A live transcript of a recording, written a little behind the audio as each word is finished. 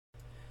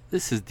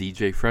This is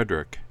DJ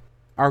Frederick.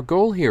 Our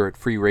goal here at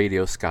Free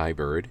Radio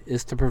Skybird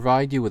is to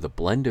provide you with a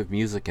blend of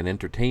music and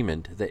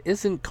entertainment that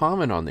isn't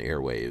common on the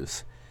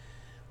airwaves.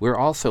 We're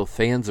also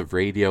fans of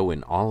radio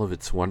in all of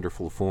its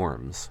wonderful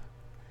forms.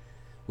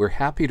 We're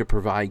happy to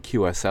provide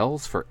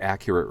QSLs for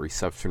accurate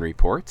reception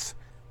reports,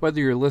 whether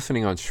you're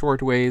listening on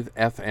shortwave,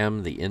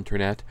 FM, the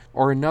internet,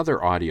 or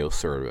another audio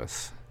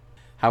service.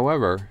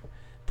 However,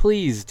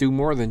 please do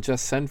more than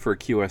just send for a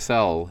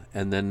QSL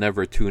and then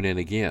never tune in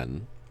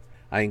again.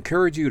 I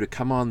encourage you to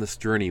come on this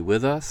journey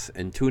with us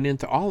and tune in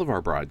to all of our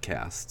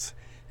broadcasts,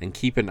 and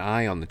keep an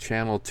eye on the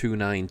Channel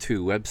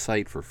 292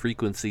 website for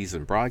frequencies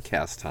and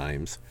broadcast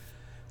times,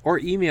 or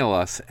email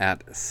us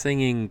at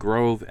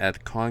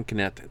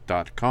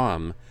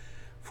singinggrove@concanet.com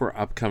for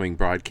upcoming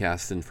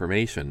broadcast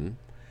information.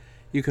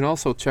 You can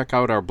also check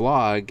out our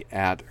blog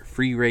at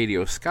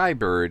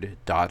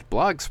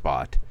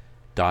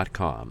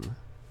freeradioskybird.blogspot.com.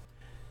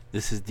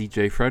 This is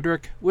DJ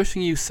Frederick,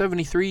 wishing you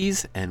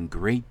 73s and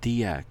great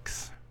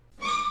DX.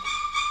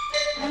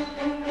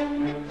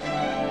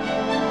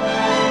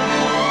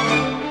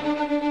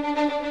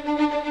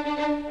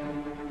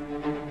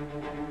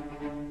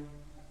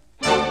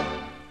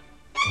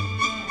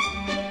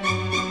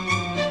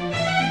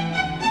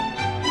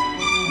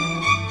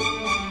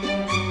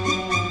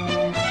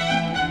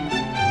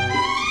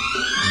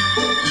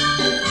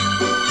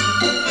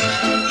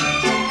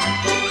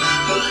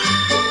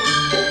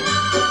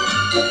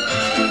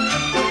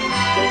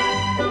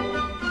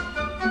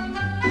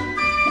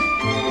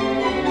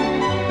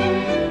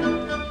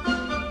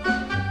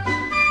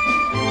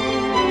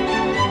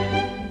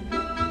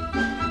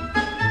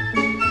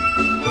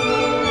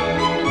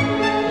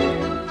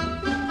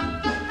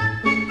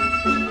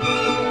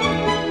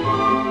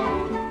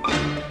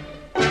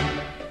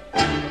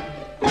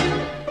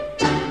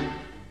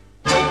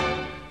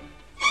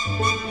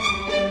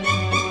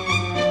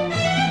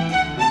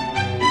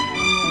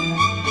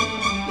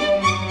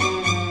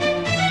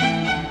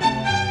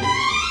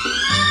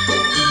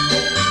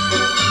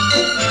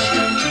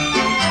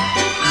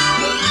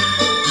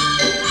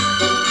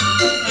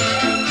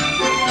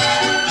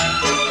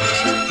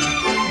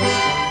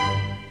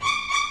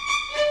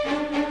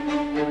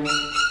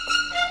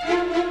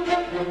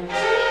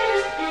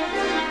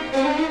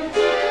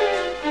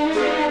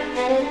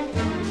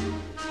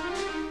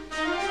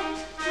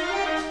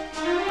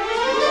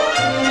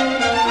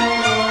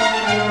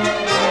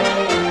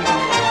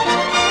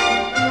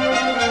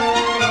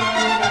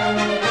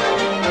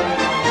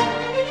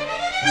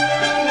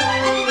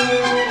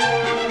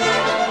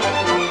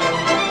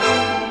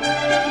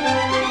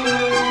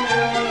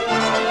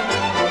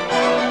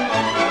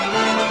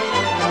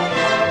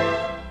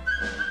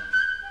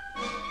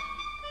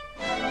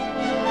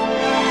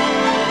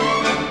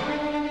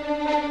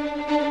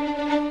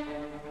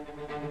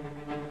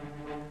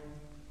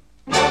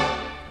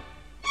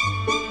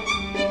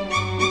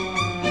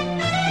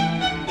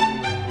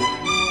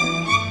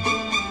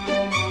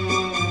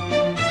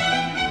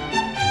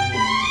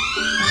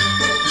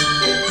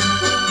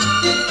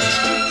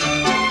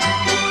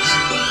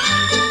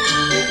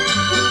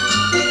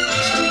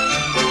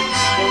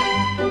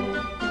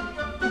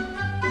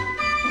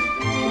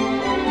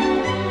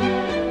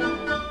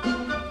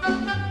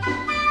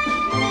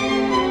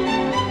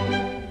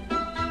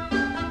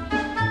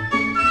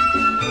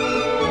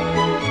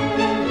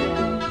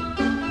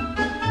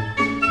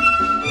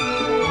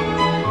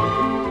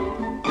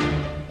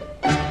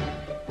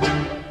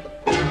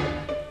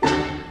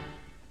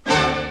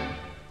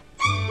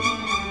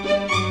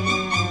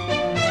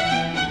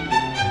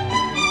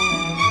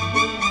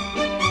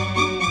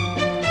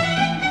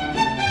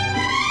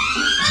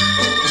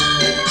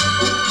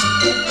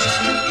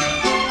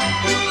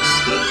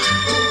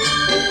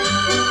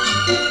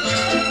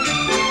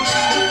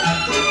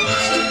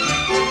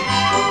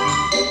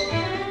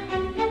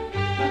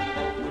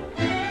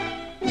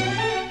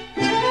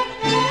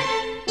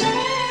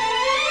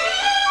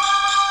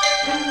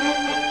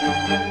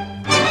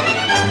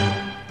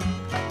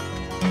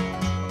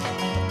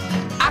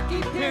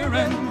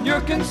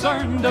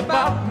 Concerned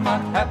about my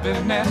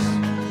happiness,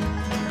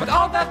 but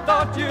all that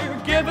thought you're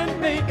giving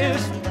me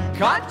is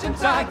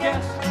conscience, I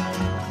guess.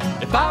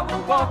 If I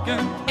were walking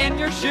in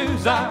your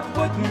shoes, I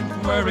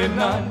wouldn't worry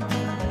none.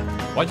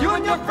 While you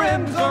and your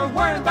friends are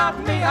worrying about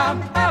me,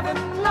 I'm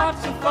having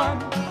lots of fun.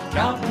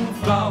 Counting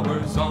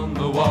flowers on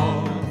the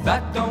wall,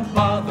 that don't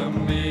bother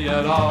me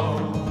at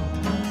all.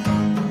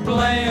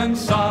 Playing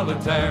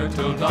solitaire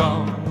till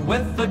dawn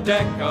with a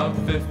deck of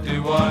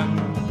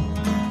 51.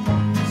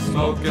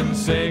 Smoking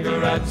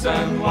cigarettes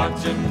and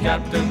watching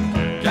Captain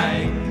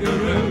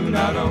Kangaroo.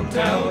 Now don't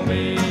tell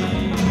me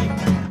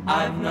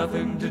I've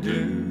nothing to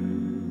do.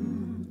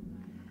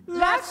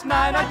 Last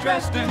night I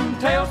dressed in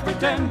tails,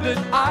 pretended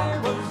I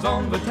was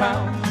on the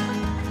town.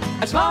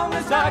 As long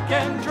as I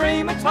can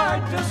dream, it's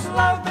hard to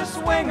slow the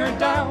swinger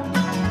down.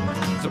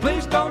 So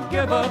please don't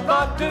give a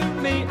thought to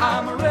me,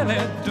 I'm really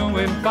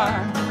doing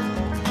fine.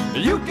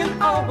 You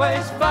can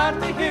always find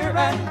me here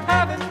and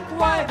having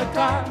quite a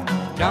time,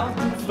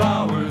 counting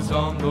flowers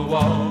on the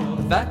wall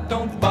that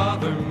don't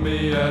bother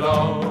me at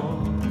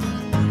all.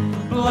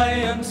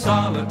 Playing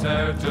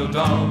solitaire till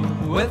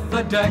dawn with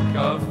a deck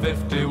of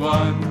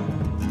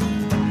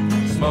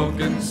 51.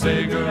 Smoking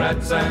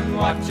cigarettes and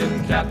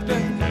watching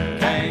Captain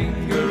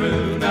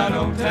Kangaroo. Now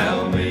don't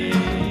tell me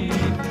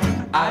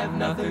I've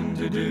nothing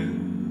to do.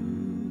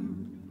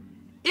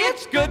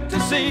 It's good to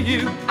see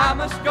you, I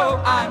must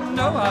go, I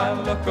know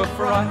I look a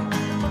fright.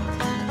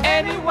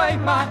 Anyway,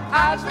 my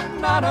eyes are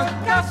not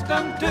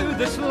accustomed to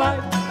this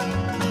light,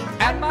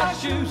 and my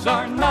shoes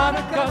are not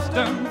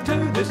accustomed to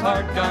this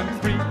hard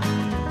concrete.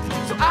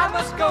 So I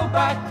must go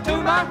back to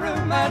my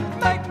room and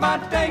make my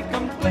day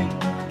complete.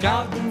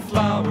 Counting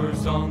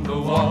flowers on the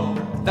wall,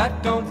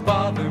 that don't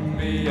bother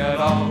me at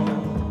all.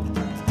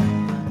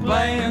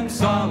 Playing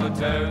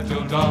solitaire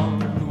till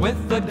dawn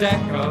with a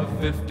deck of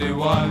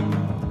 51.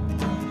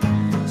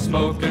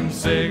 Smoking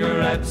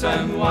cigarettes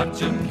and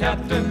watching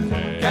Captain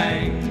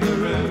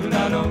Kangaroo.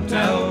 Now don't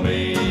tell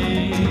me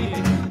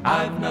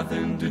I've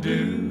nothing to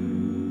do.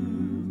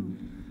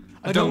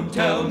 Don't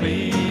tell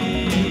me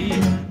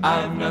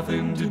I've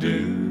nothing to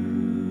do.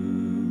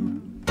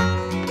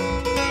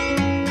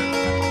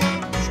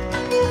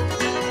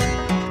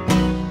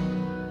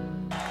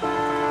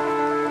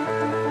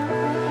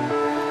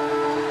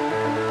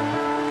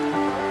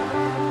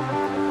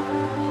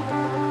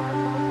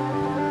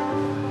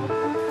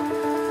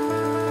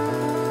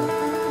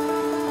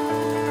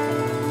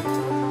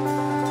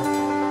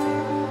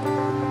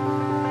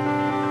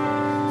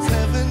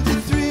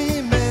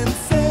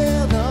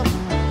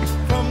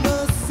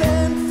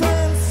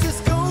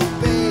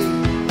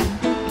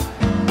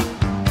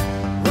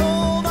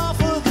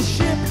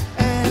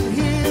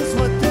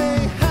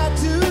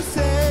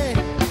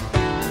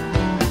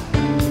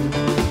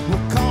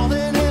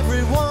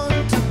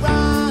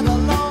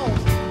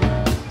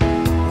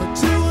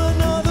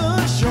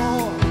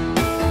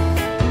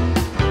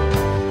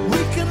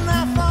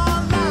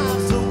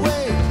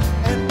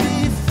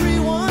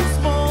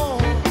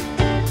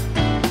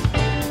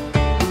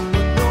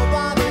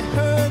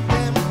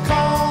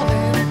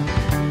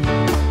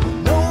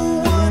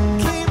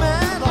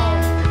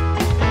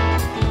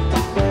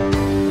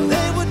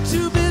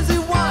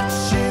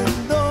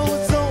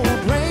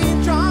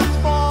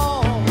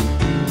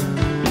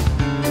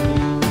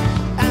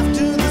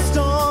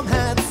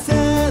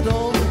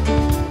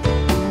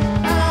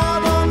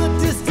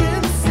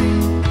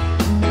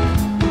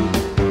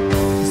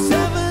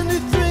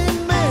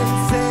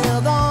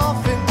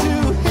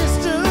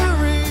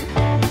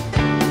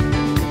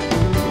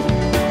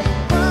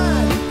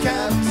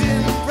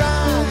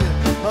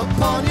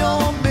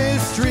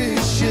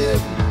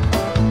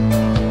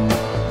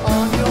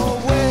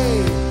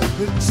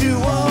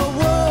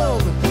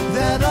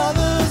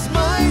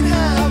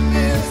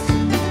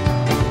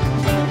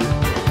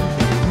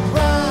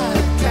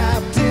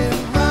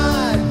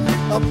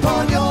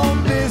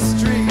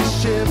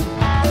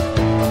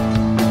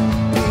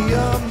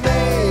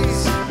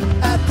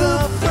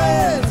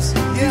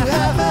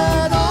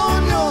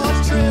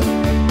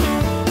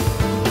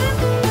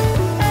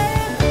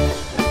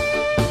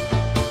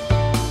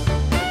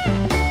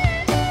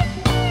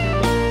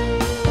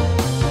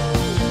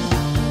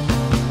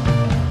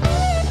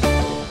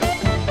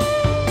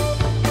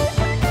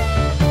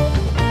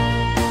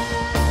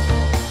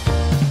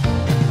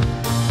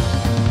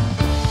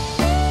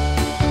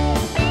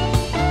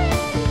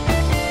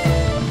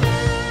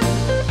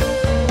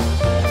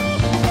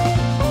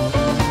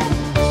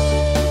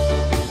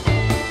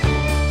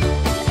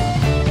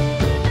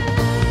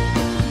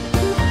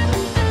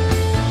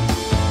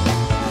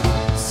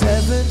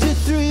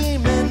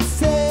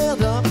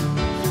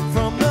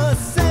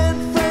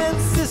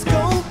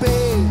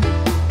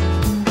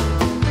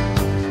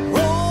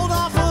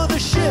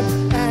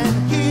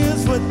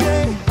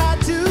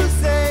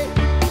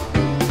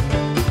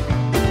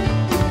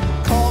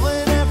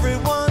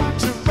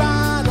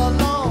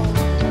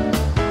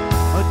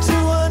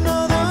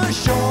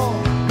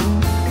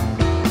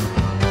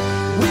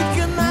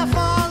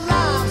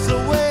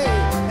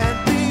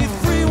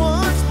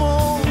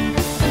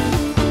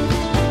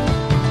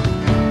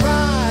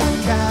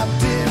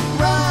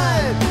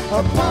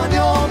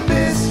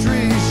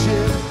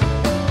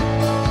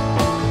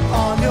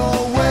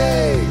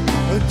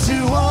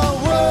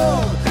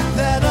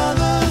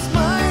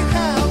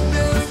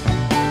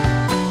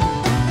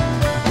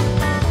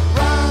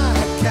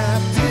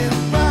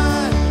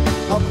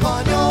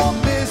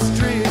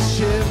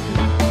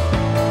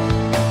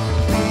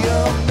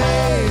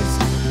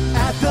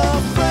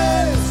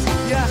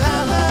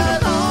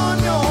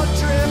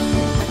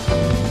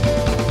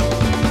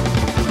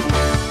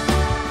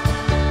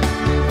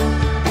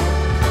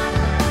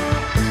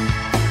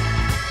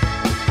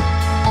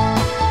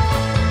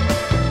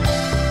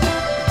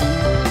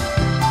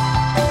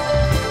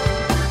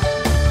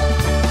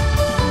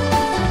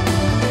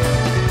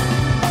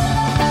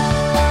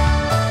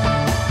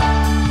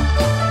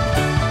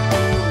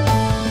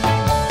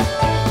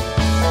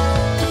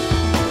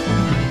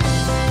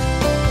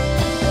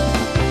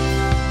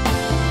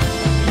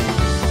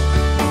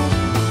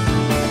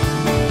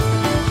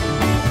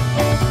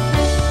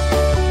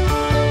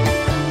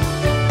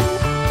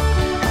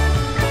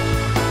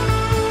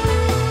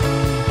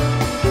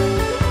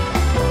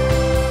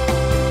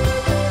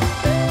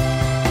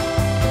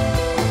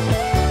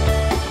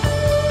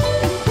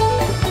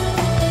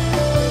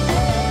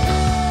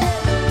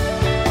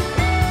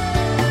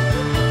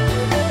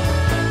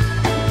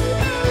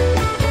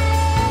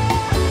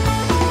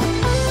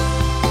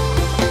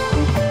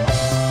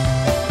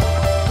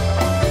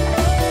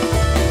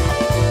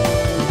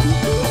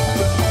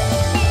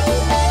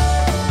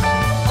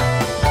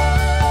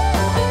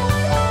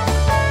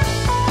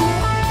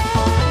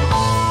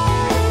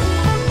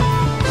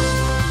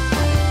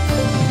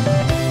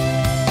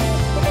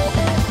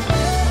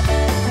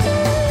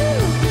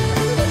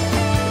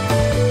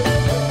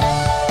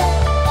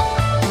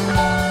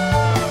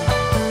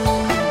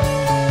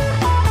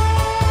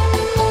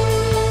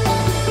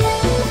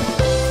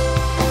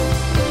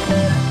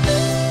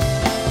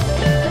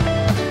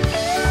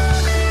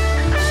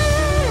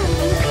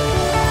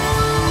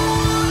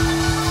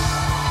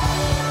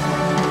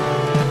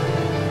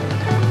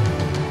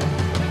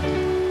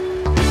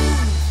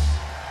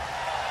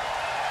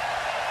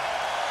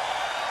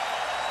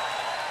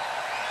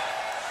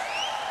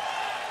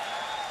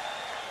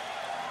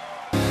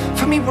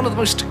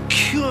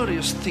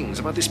 curious things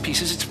about this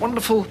piece is its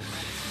wonderful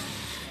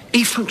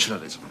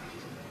afunctionalism.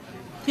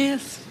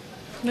 Yes,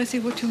 I see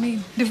what you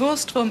mean.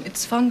 Divorced from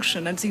its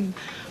function and seen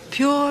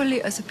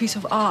purely as a piece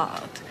of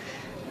art,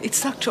 its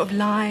structure of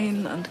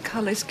line and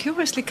color is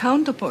curiously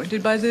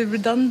counterpointed by the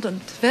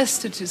redundant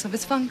vestiges of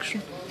its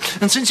function.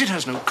 And since it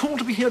has no call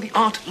to be here, the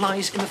art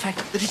lies in the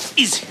fact that it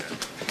is here.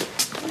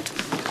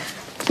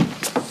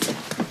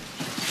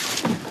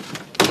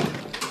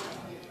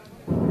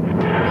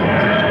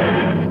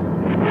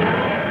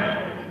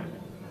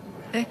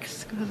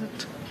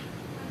 Exquisite.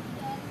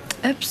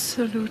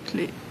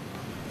 Absolutely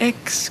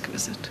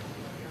exquisite.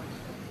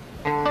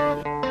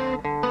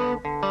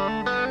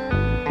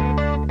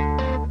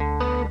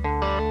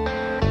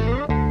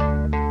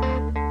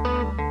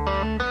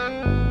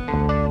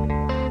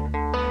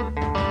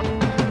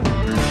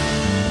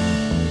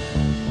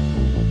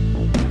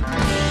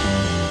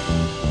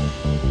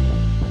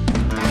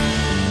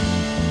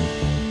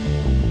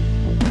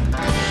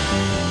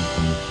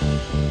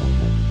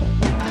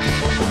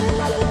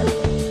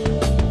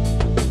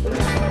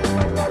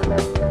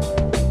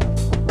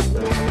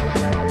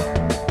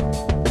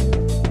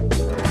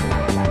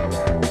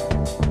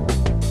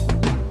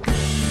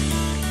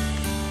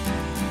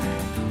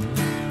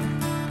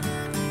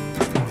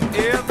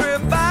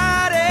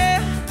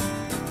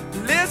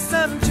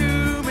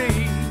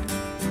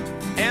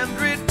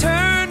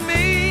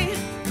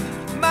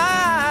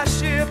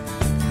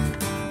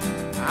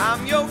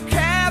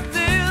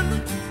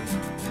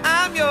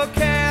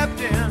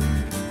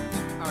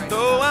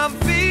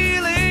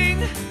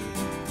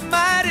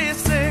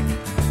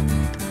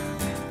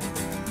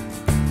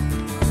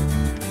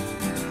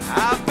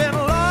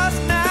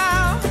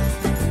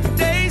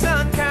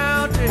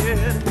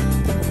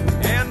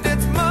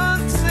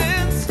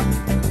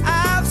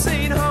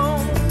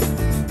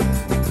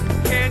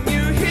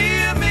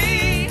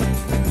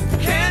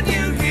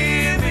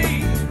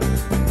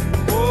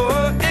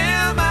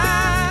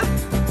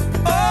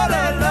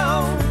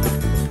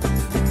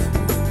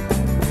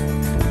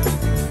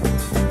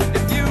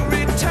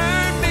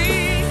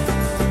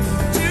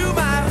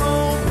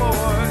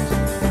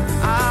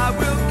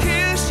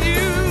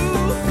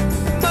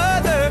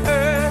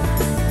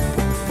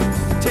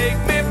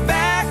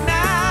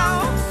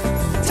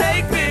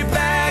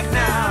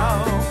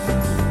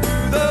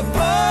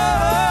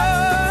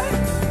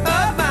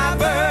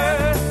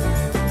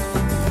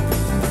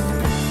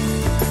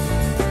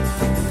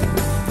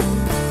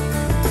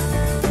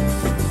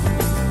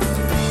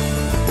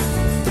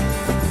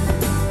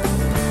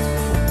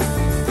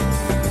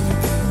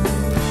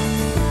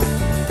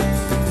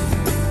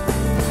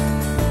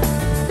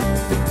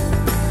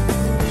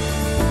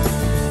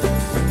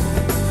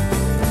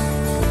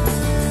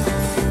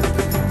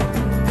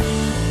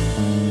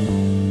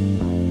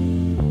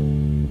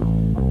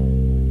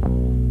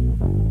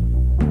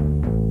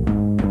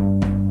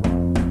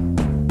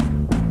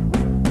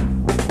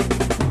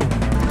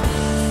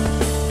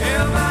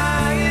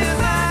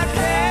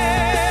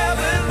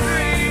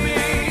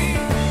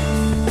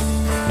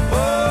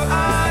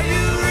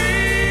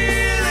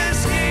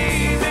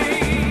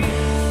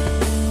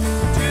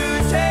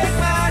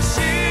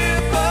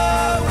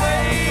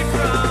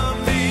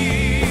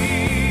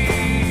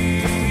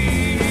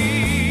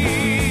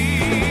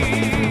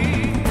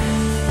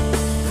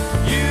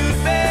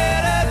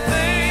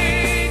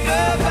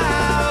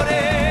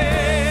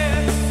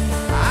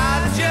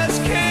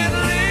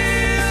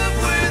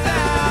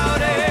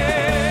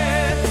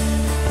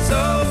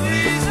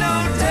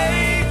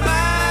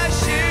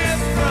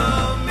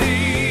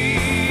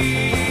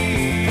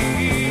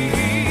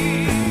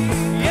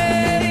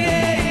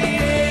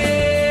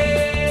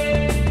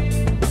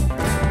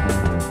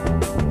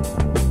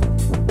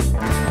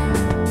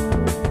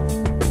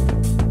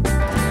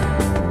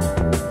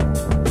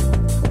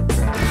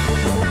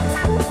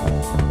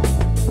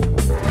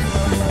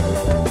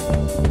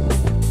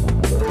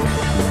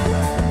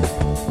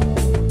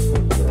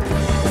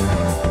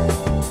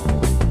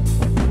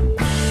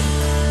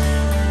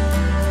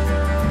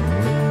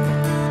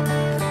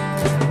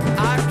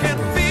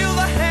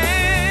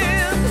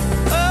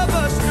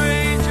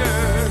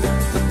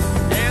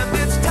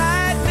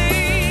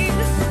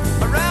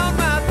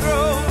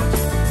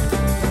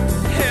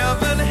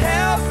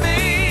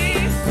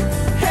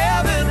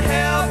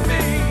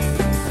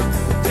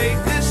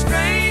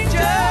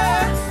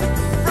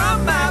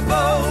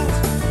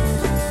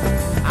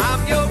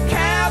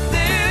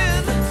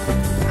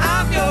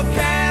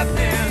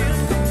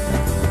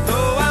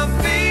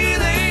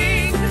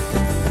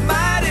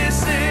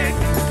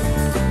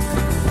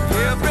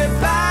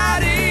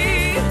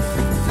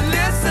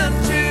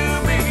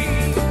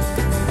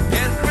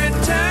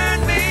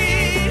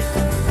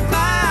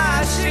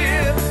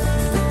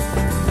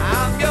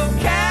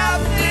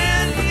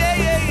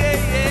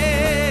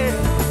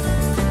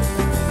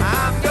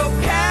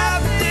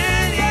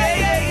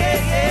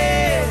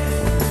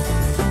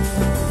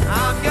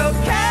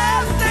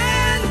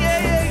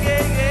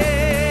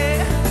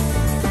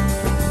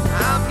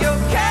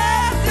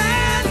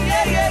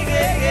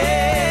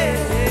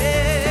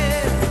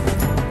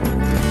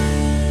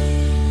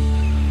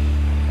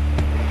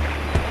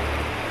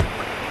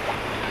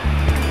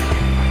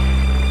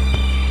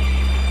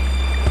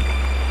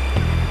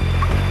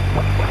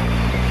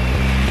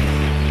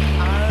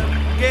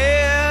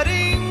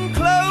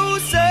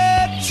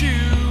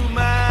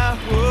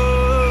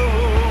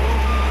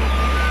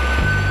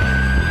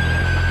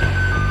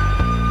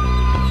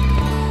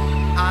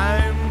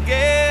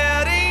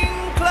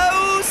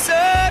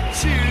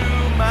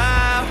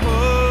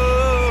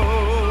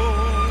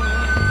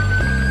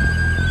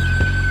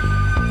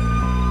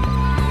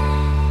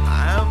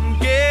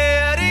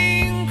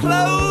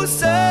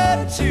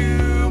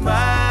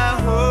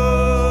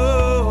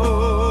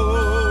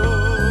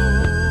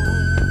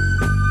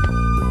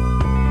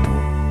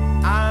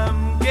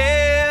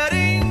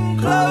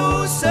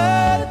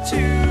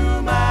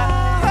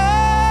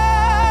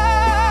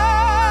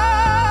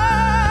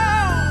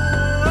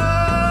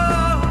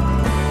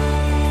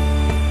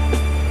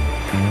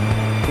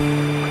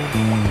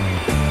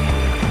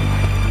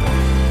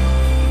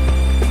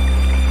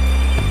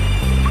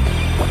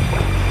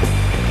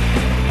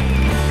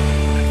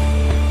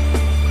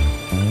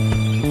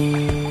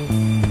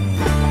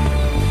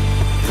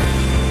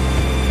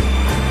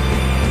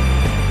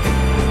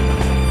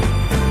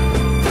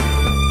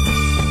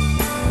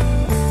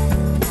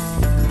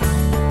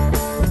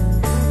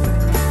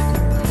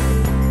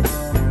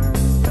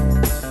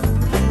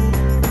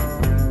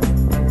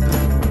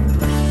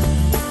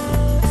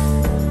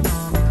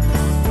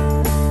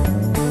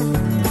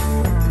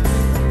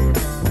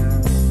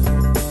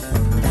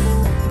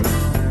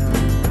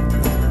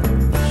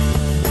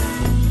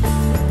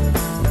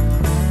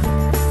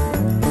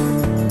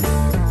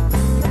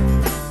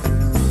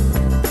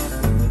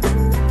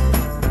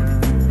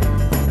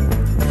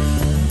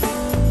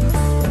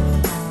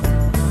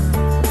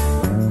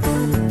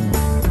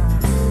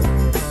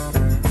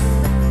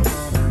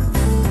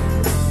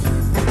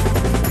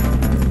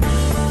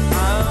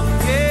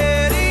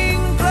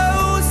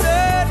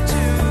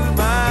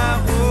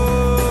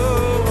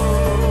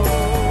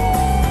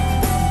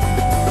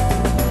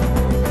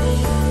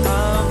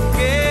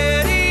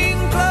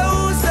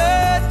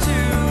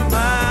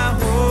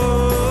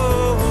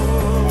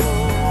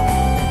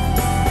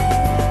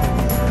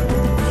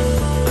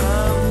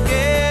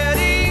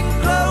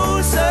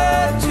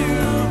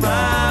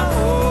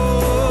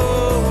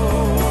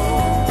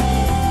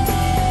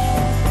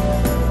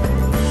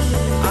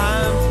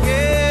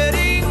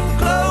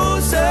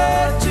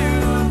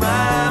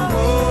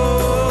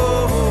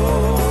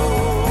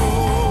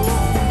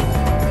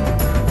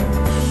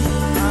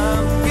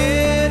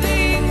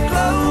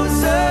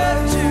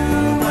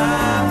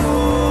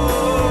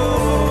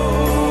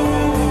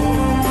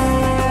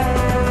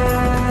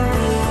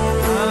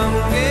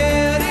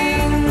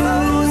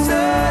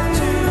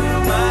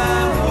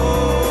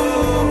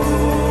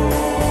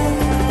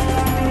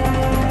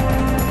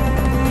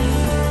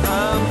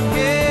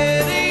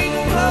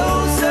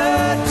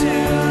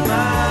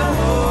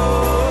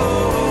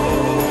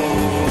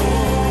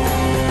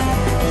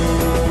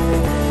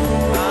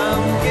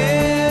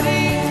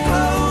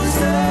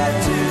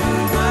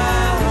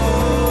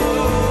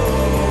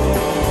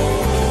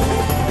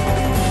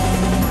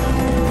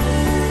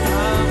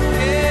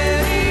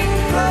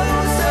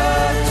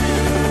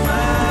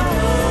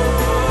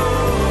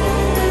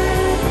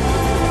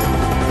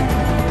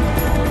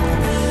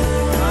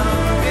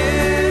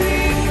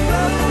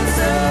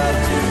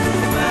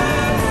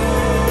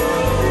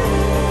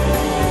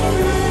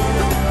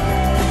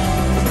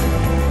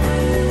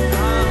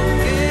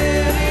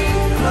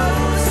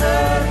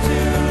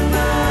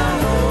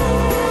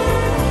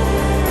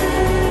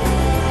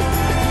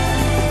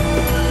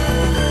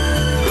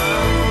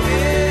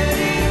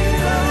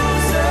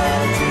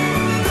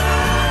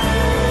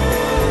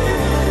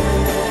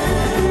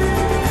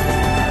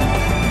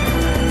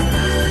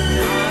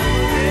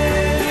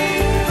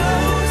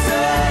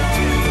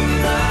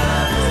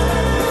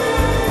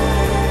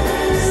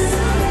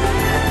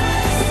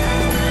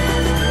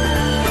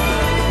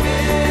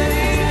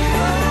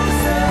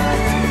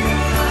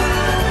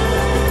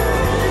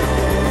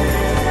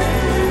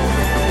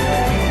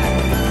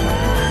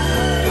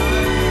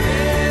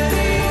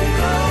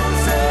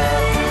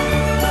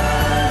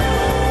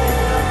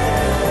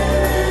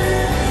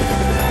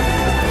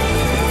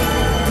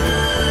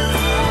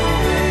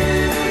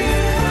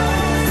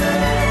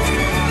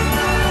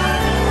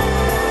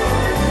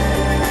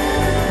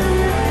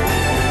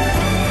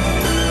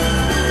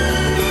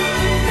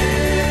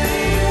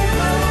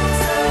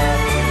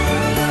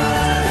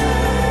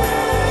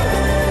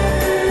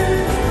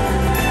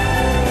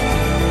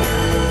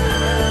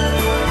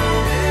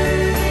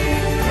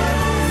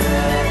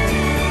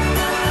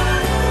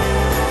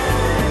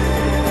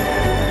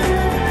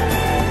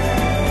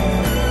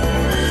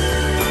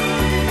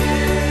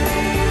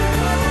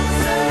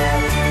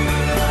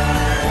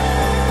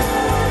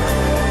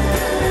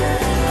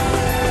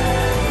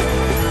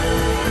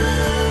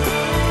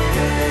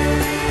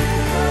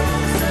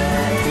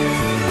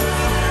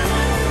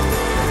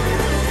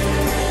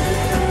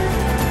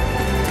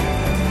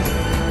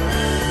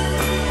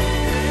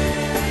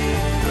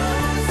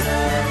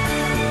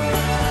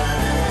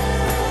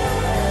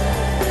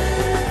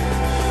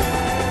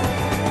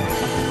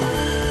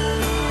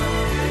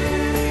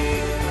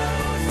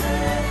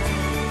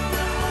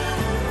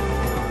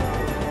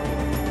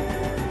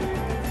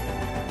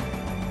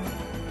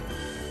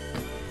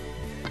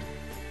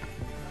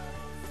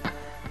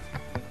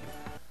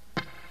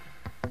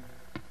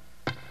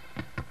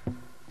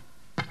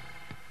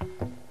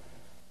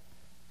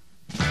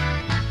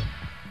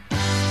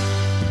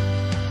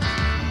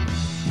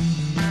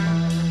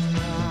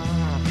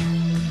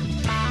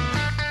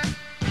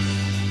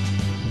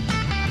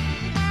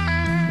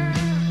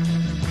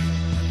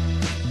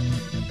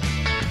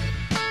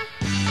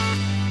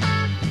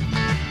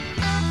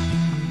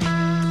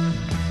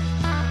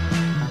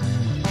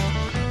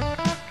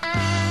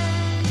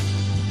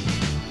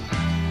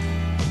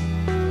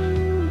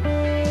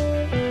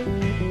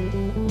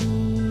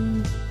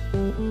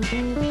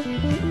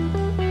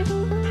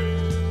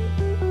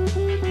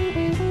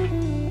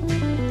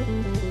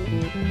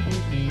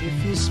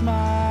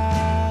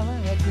 smile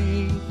at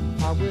me,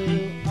 I will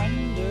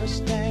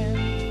understand.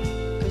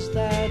 'Cause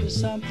that is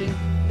something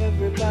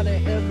everybody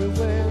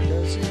everywhere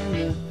does in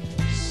the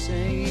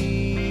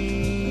same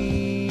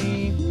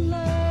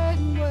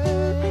language.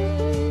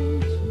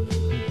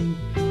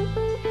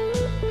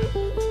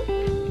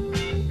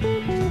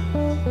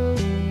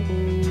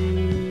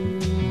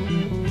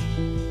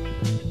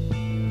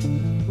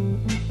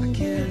 I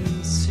can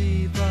see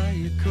by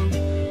your coat,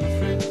 my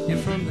friend,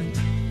 you're from the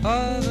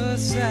other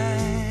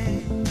side.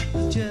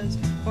 Just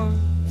one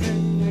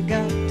thing I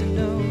got to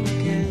know.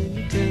 Can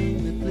you tell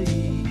me,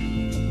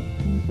 please?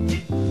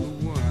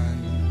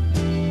 One.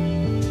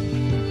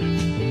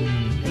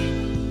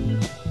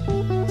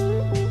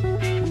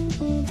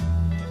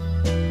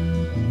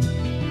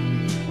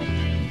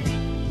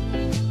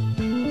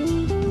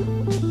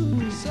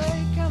 Say,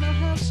 can I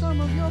have some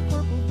of your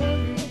purple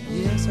berry?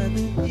 Yes, I've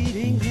been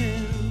eating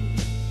them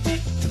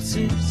for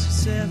 6 or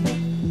 7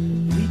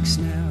 weeks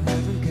now.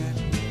 Haven't got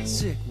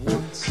sick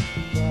once.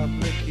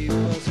 Probably keep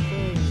us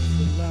both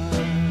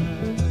alive.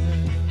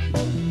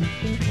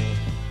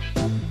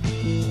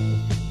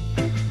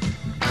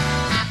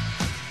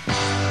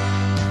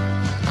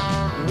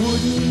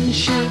 Wooden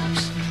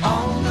ships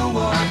on the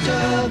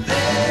water,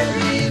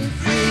 very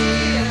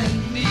free and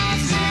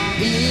easy.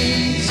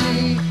 Easy,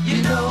 you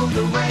know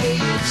the way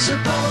it's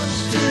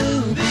supposed to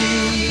be.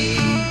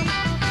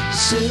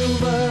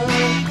 Silver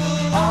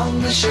on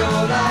the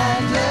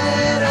shoreline,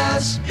 let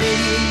us be.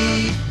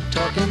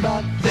 Talking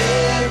about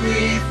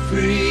very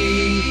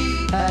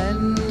free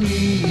and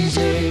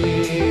easy.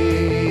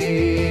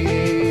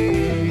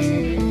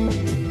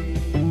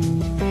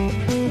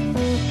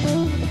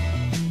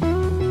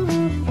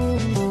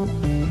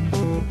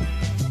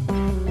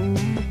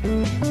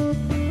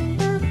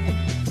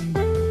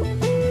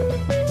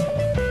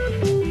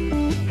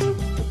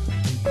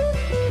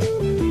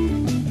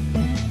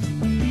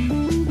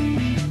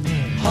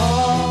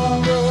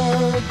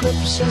 Horror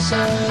grips us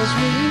as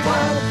we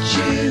watch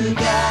you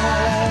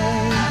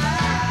die.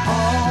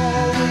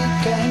 All we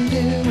can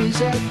do is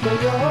echo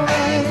your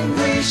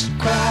anguished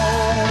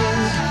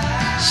cries.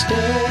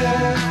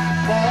 Stare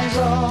as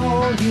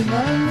all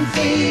human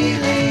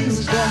feelings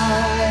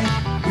die.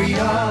 We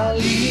are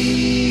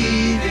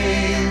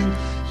leaving,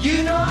 you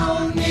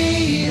don't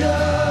need us.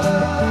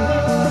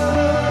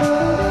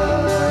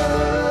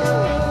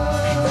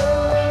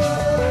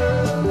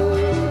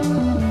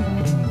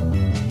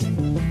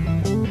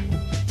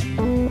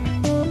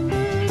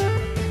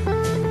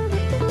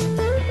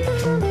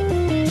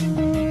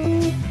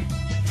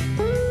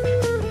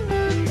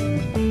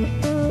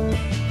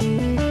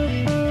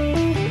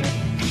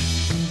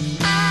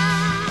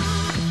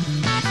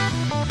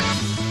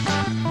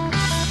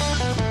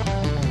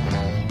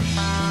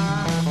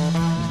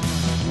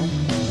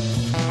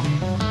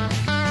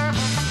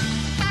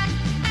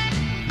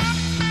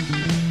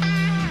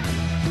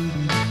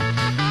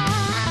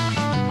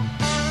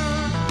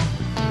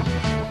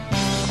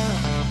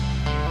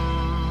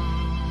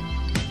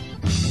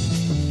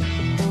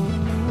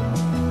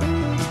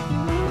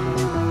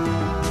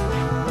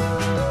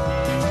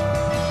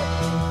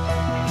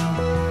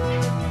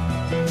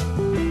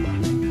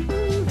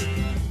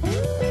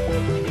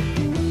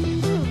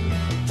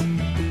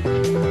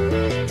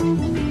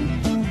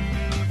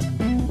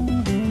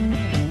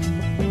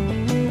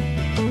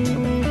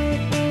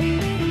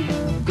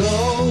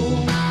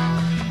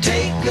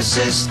 Your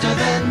sister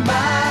then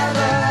by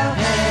the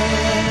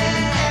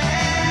hand,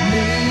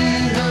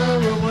 lead her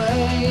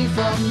away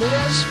from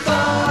this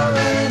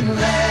foreign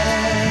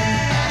land,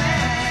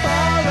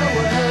 far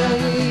away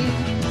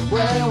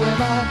where we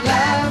might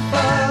laugh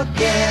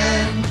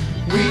again.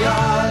 We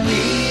are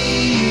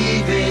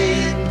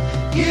leaving,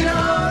 you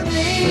don't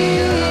need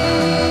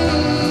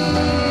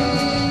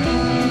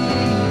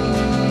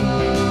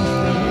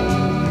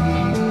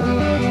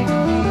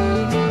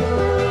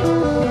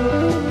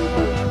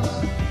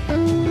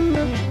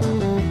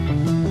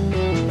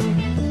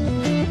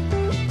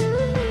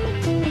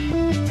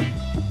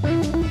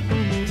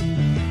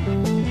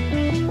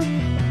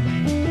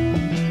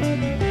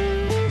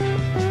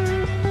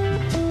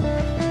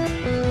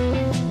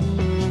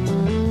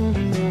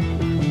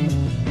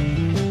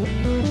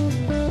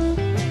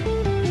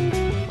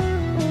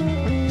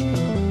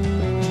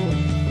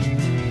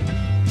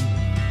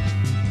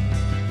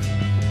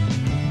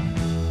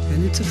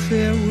a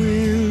fair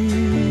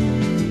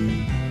wind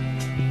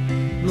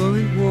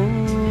blowing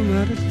warm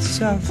out of the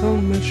south on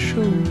my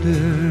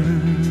shoulder.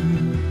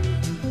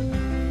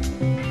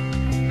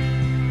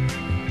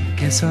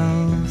 Guess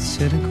I'll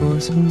set a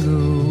course and go.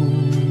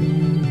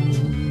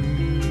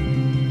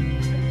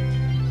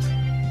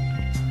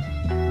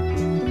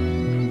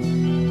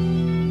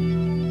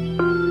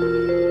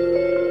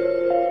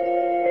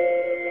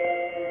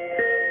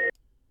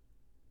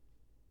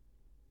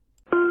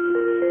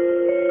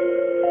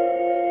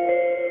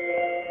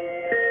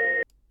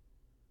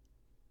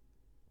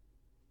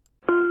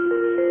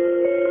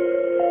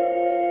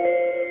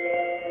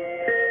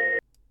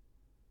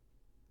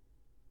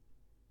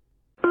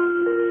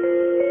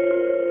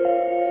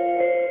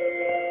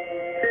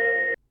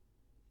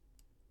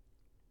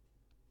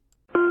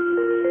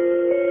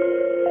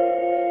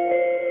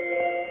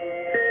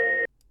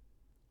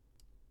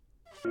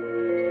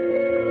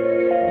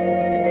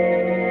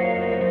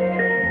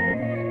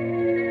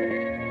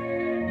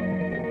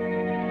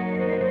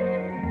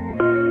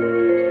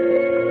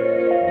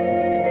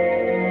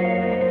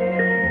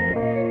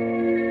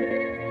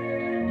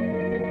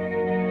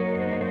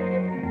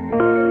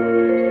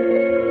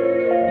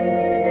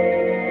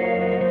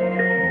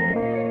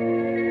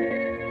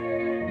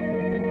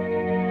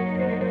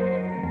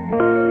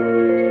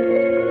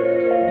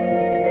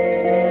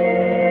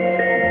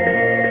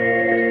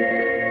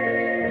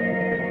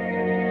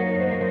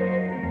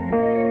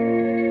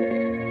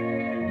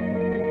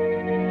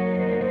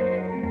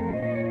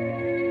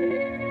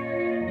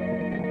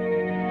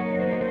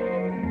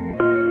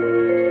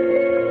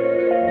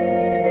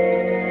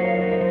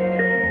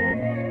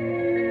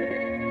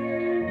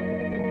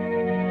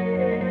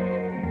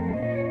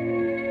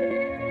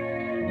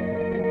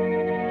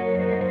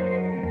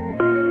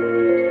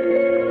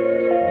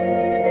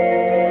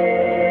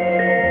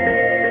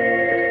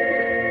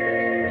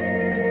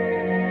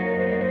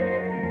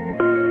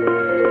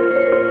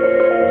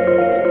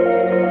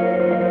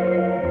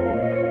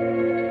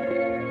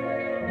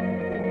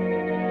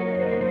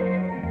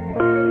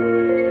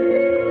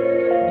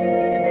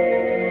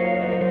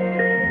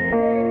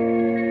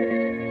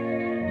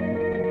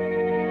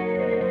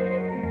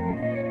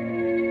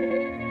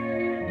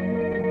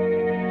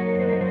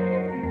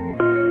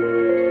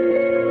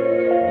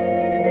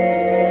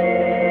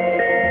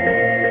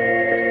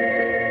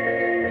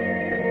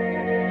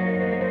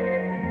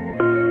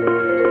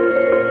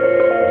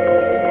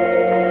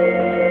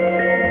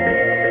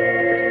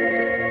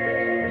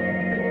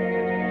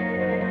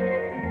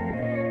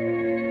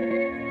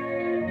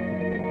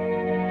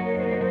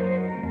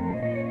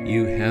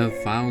 You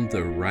have found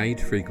the right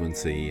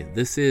frequency.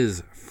 This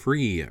is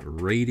Free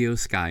Radio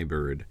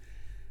Skybird,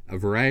 a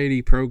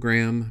variety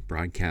program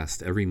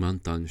broadcast every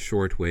month on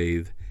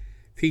shortwave,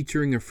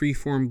 featuring a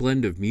freeform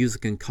blend of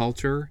music and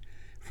culture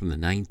from the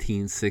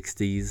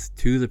 1960s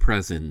to the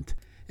present,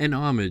 an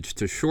homage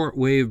to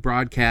shortwave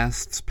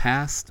broadcasts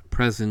past,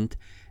 present,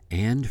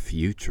 and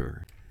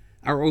future.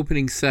 Our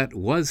opening set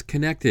was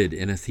connected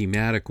in a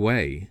thematic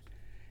way,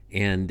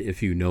 and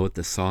if you know what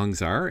the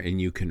songs are and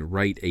you can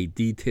write a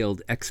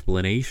detailed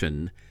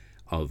explanation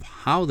of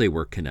how they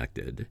were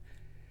connected,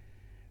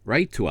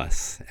 write to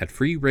us at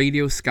Free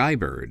Radio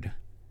Skybird,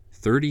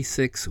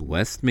 36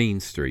 West Main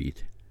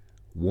Street,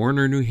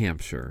 Warner, New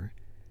Hampshire,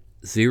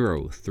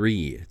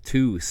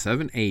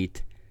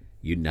 03278,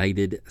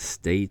 United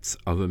States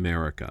of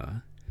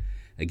America.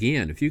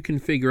 Again, if you can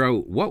figure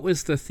out what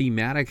was the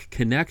thematic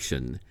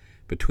connection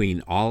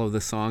between all of the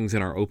songs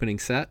in our opening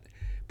set,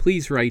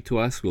 please write to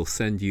us. We'll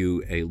send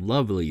you a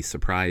lovely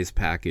surprise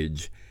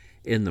package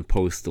in the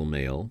postal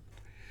mail.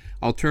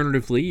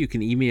 Alternatively, you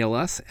can email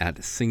us at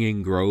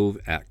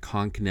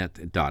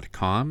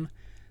singinggrove@concnet.com.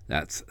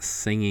 That's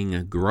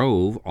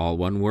singinggrove, all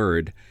one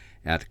word,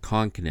 at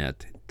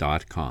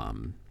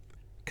concnet.com.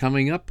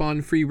 Coming up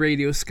on Free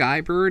Radio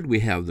Skybird, we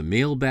have the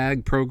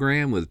Mailbag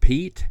program with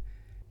Pete.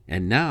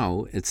 And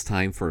now it's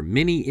time for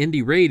Mini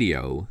Indie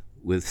Radio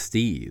with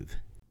Steve.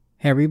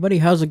 Hey everybody,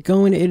 how's it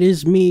going? It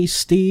is me,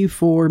 Steve,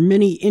 for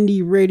Mini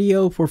Indie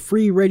Radio for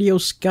Free Radio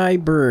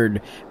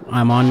Skybird.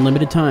 I'm on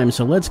limited time,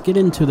 so let's get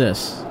into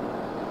this.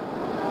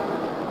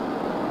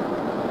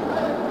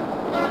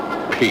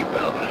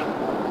 People,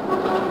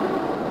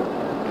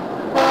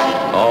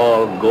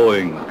 all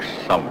going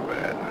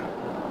somewhere,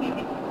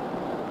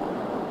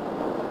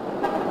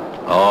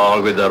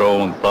 all with their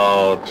own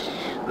thoughts,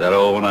 their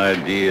own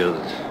ideas,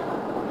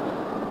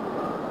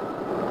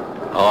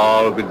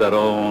 all with their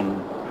own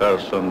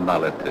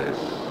personalities.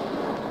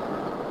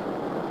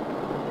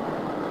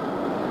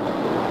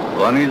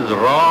 One is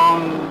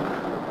wrong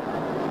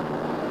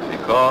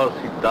because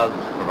he does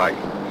right.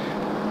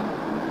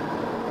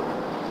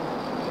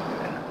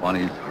 And one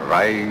is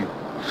right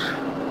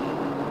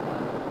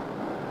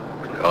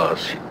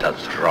because he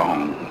does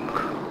wrong.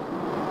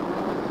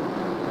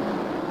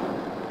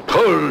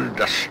 Pull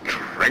the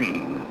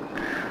string.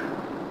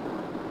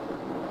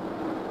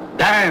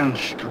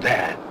 Dance to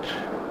that.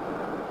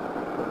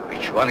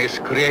 Which one is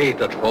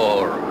created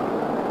for?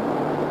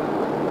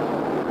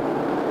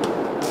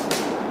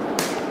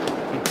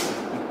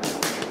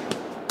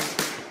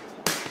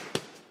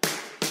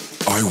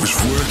 I was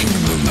working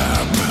in the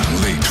lab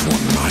late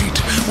one night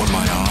when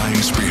my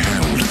eyes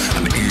beheld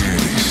an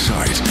eerie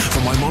sight. For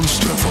my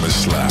monster from his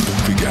slab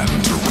began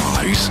to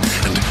rise,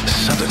 and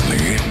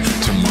suddenly,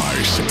 to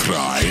my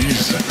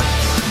surprise,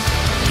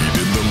 he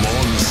did the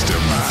monster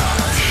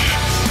mash.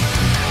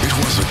 It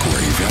was a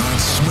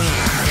graveyard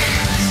smash.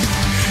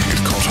 It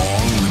caught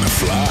on in a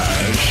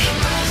flash.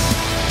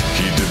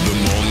 He did the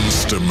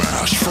monster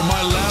mash from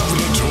my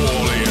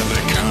laboratory in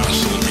the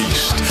castle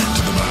east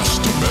to the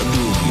master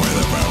bedroom where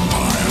the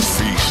vampires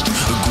feast.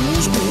 The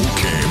ghouls all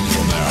came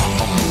from their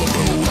humble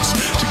abodes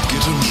to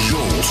get a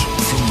jolt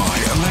from my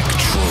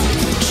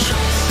electrodes.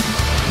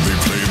 They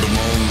played the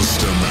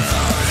monster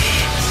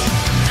mash.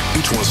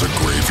 It was a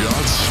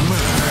graveyard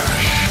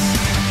smash.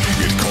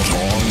 It caught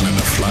on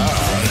in a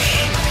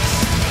flash.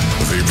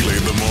 They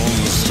played the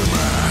monster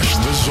mash.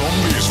 The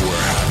zombies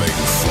were having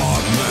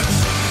fun.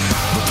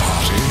 The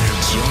party had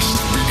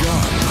just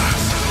begun.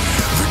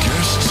 The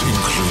guests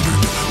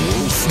included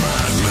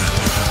Wolfman,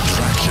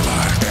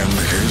 Dracula, and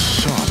his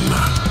son.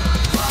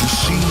 The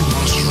scene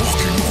was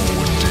rocking, all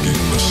were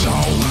digging the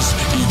sounds.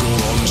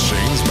 Eagle on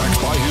chains backed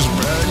by his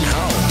bang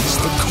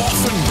hounds. The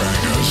Coffin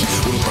Bangers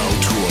were about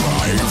to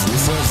arrive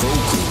with their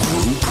vocal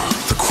group,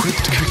 the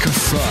Crypt Kicker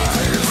 5.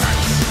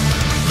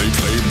 They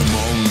played the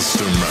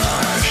monster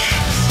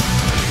mash.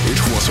 It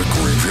was a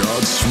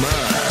graveyard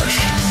smash.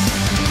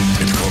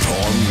 It caught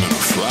on in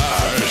a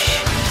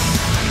flash.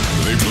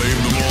 They played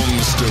the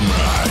monster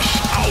mash.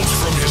 Out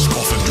from his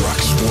coffin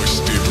Drax's voice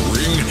did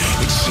ring.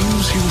 It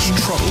seems he was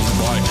troubled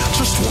by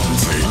just one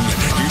thing.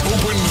 He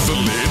opened the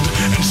lid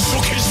and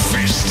shook his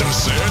fist and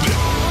said,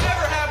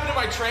 "Whatever happened to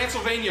my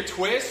Transylvania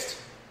twist?"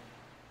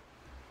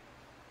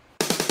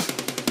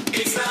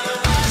 It's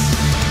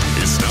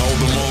now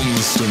the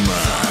monster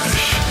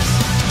mash.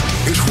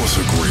 It was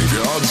a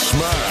graveyard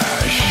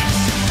smash.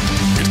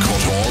 It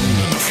caught on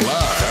in a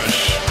flash.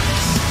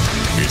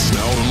 It's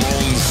now the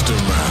monster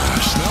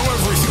mash. Now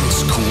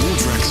everything's cool.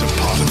 Drax a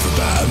part of the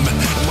band, and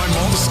my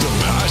monster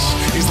mash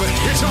is the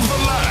hit of the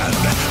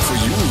land. For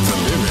you, the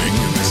living,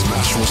 this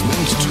mash was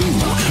meant to. When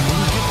you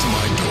get to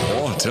my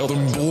door, tell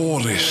them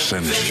Boris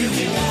sent you.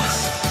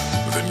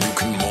 Then you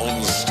can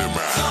monster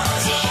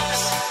mash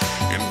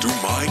and do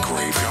my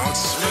graveyard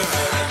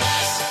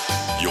smash.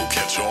 You'll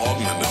catch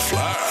on in a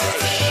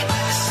flash.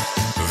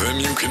 Then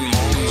you can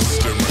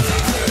monster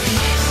mash.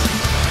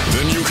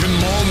 Then you can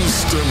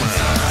monster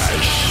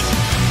mash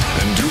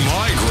and do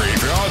my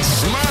graveyard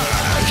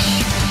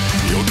smash.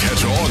 You'll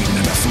catch on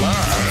in a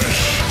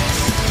flash.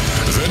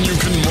 Then then you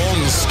can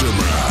monster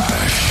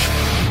mash.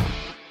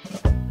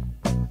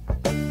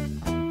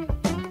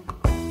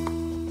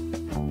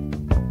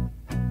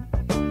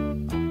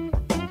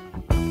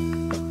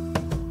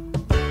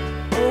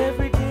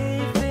 Every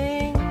day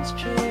things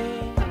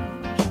change,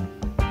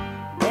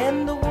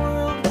 and the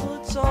world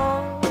puts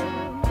on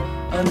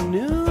a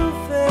new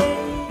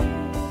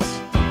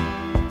face.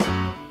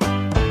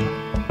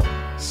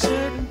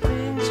 Certain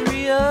things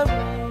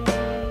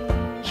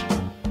rearrange,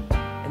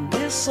 and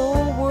this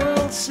whole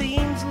world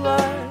seems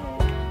like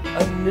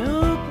a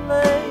new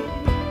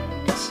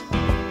place.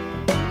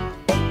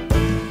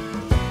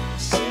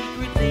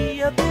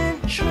 Secretly I've been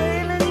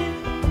trailing you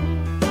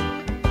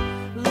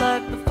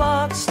like the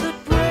fox that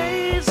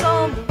preys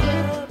on the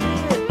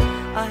rabbit.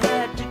 I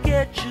had to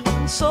get you,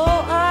 and so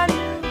I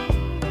knew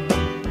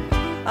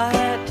I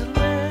had to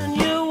learn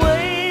your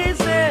ways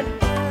and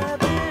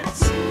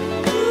habits.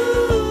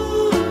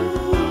 Ooh,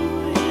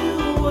 you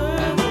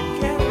were the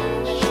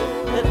catch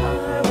that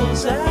I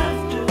was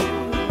after.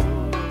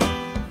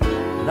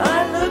 And I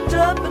looked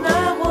up and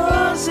I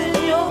was in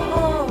your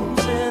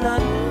arms, and I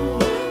knew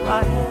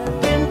I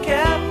had been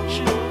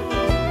captured.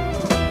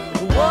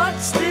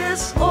 What's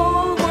this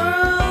old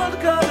world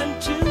coming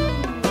to?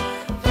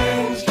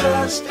 Things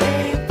just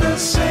ain't the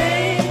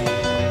same.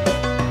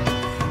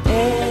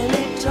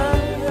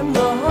 Anytime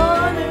the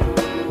hunter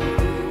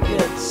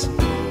gets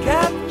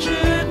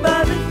captured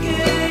by the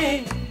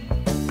game.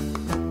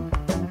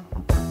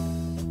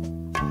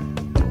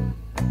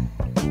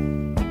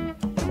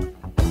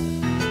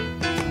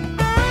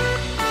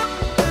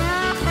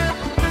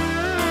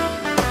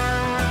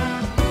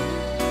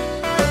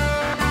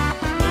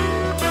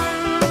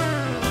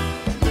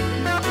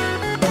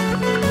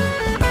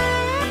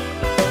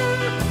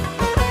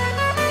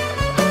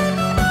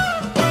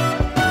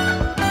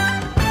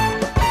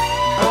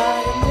 I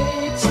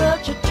made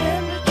such a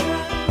tender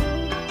try,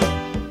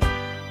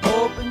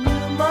 hoping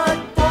you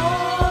might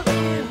fall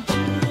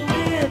into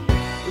it.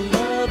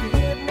 Love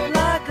hit me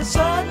like a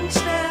sudden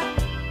snap.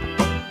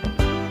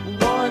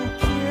 One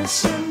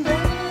kiss and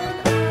then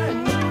I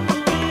knew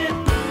it.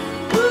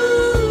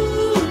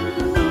 Ooh,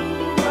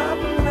 my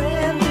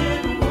plan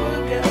didn't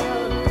work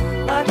out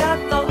like I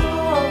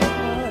thought.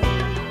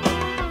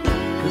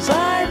 'Cause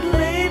I'd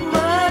laid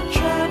my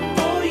trap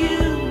for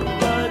you,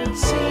 but it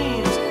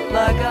seems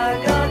like I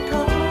got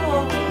caught.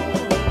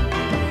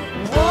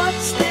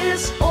 What's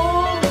this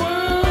old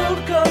world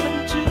coming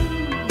to?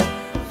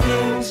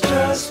 Things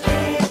just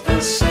ain't the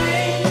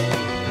same.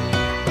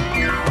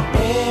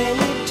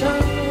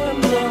 Anytime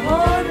the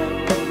hunter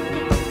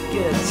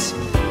gets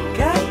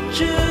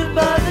captured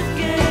by the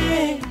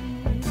game.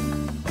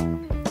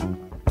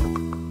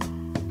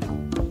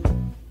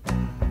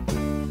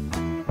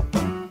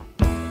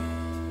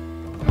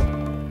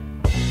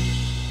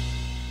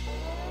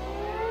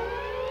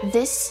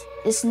 This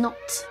is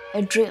not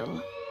a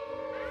drill.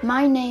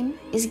 My name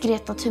is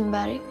Greta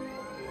Thunberg.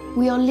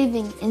 We are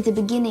living in the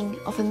beginning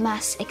of a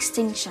mass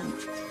extinction.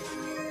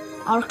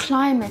 Our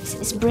climate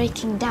is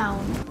breaking down.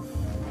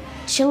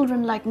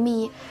 Children like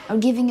me are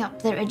giving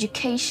up their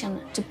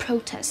education to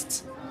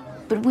protests.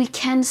 But we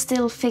can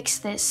still fix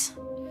this.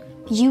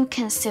 You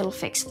can still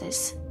fix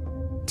this.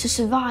 To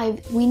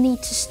survive, we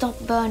need to stop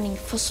burning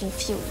fossil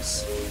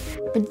fuels.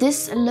 But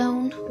this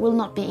alone will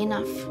not be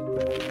enough.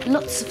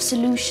 Lots of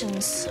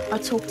solutions are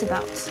talked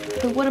about.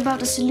 But what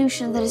about a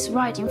solution that is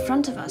right in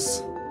front of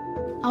us?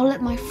 I'll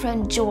let my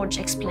friend George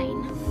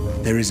explain.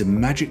 There is a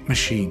magic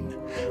machine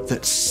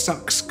that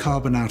sucks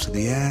carbon out of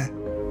the air,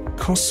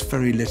 costs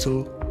very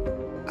little,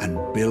 and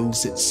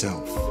builds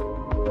itself.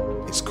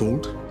 It's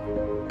called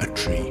a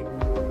tree.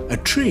 A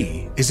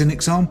tree is an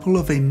example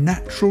of a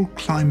natural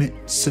climate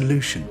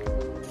solution.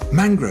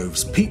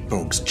 Mangroves, peat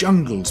bogs,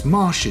 jungles,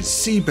 marshes,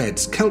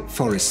 seabeds, kelp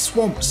forests,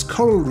 swamps,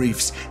 coral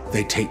reefs,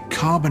 they take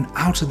carbon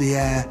out of the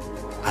air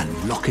and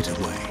lock it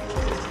away.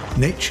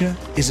 Nature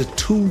is a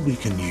tool we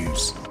can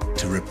use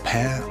to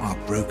repair our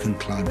broken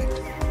climate.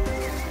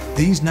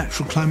 These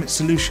natural climate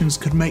solutions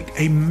could make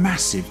a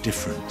massive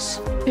difference.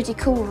 Pretty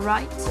cool,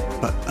 right?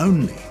 But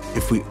only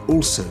if we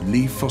also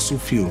leave fossil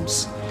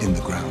fuels in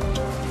the ground.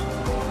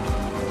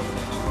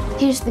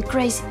 Here's the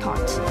crazy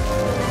part.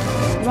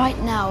 Right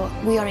now,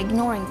 we are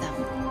ignoring them.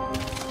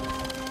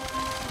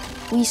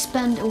 We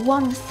spend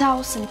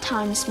 1,000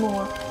 times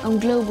more on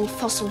global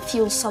fossil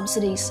fuel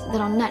subsidies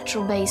than on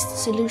natural-based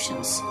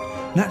solutions.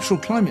 Natural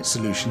climate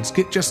solutions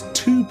get just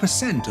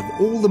 2% of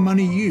all the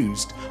money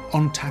used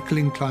on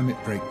tackling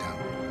climate breakdown.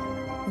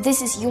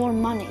 This is your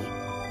money.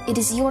 It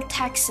is your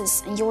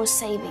taxes and your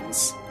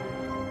savings.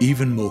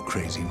 Even more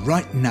crazy,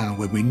 right now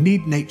when we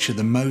need nature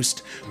the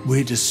most,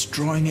 we're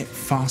destroying it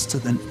faster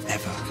than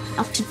ever.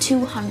 Up to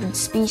 200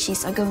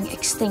 species are going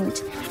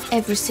extinct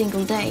every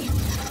single day.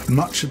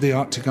 Much of the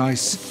Arctic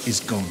ice is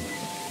gone.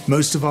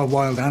 Most of our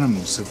wild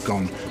animals have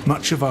gone.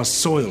 Much of our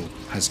soil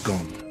has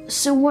gone.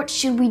 So what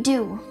should we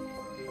do?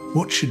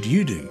 What should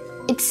you do?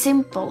 It's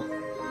simple.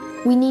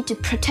 We need to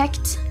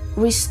protect,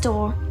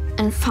 restore,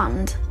 and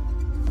fund.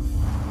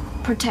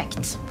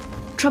 Protect.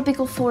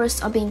 Tropical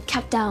forests are being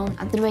cut down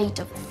at the rate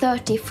of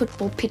 30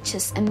 football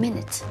pitches a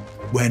minute.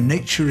 Where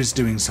nature is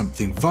doing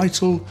something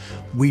vital,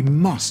 we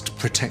must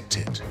protect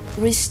it.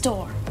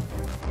 Restore.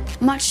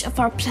 Much of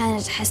our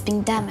planet has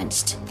been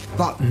damaged.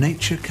 But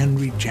nature can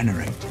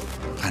regenerate,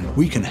 and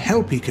we can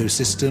help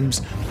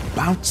ecosystems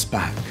bounce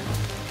back.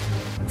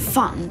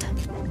 Fund.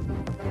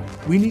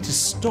 We need to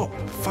stop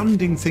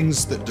funding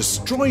things that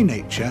destroy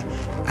nature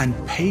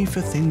and pay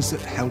for things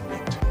that help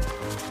it.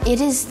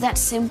 It is that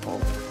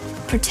simple.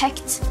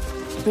 Protect,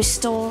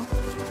 restore,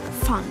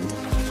 fund.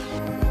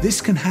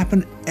 This can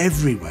happen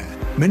everywhere.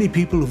 Many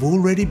people have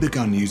already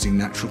begun using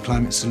natural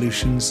climate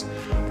solutions.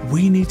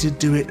 We need to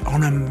do it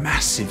on a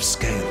massive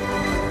scale.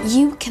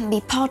 You can be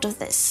part of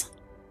this.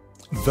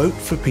 Vote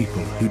for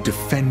people who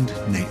defend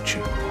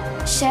nature.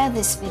 Share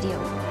this video.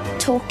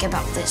 Talk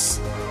about this.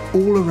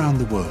 All around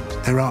the world,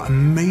 there are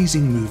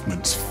amazing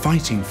movements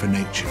fighting for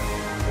nature.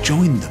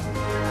 Join them.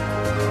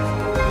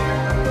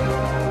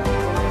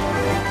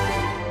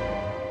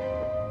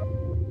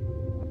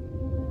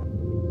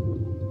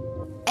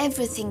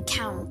 Everything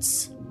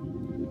counts.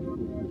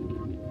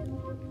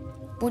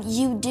 What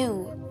you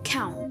do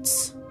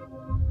counts.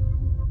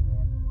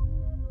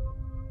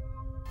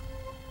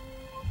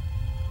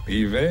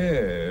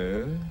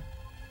 Beware.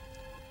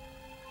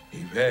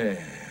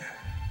 Beware.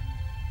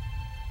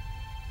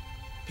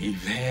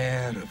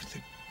 Beware of the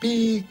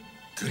big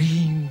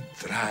green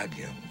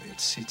dragon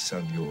that sits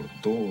on your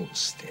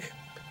doorstep.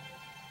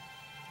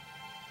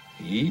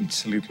 He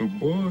eats little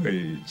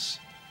boys,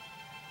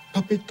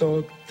 puppy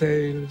dog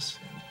tails,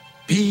 and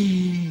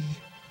big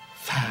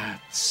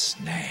fat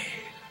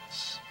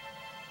snails.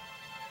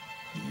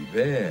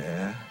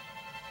 Beware.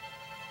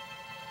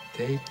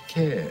 Take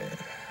care.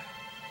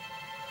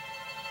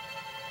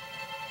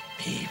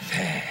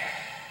 Beware.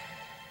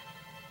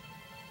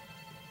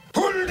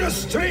 Pull the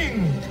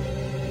string!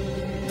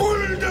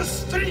 Pull the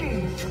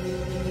string!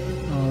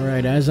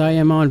 Alright, as I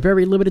am on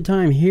very limited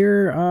time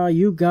here,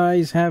 you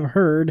guys have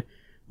heard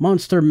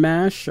Monster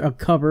Mash, a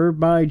cover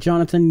by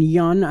Jonathan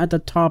Yun at the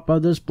top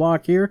of this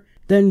block here.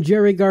 Then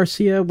Jerry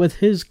Garcia with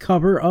his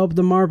cover of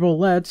The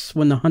Marvelettes,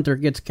 When the Hunter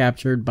Gets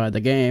Captured by the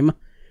Game.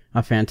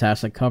 A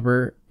fantastic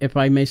cover, if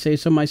I may say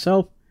so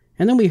myself.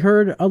 And then we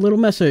heard a little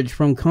message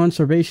from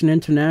Conservation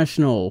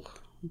International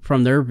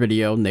from their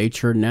video,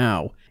 Nature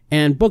Now.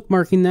 And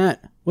bookmarking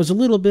that was a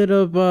little bit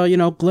of,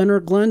 Glen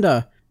or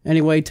Glenda.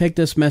 Anyway, take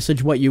this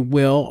message what you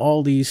will.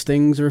 All these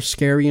things are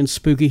scary and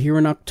spooky here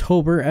in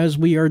October as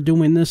we are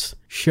doing this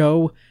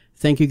show.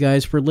 Thank you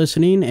guys for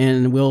listening,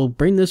 and we'll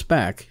bring this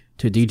back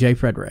to DJ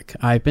Frederick.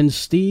 I've been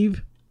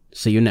Steve.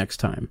 See you next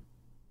time.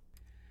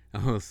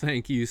 Oh,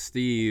 thank you,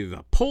 Steve.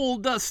 Pull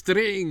the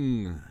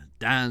string.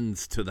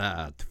 Dance to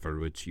that for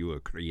which you were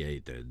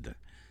created.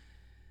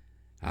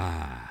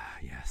 Ah,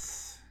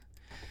 yes.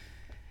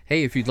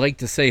 Hey, if you'd like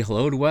to say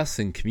hello to us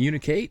and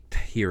communicate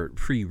here at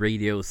Free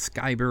Radio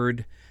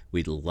Skybird,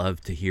 we'd love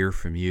to hear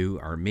from you.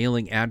 Our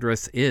mailing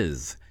address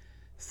is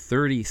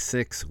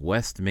 36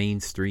 West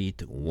Main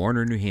Street,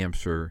 Warner, New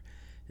Hampshire,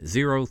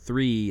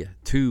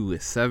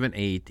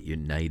 03278,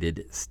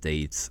 United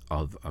States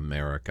of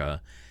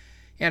America.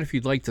 And if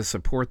you'd like to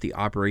support the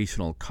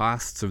operational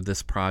costs of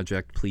this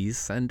project, please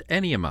send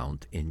any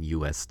amount in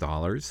US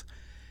dollars.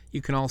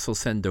 You can also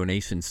send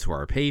donations to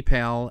our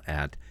PayPal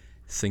at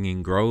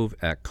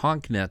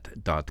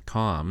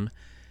singinggrove@concnet.com.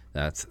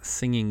 That's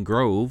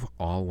singinggrove,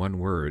 all one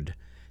word.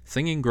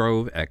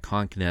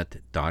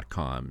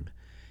 singinggrove@concnet.com.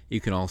 You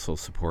can also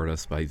support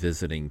us by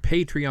visiting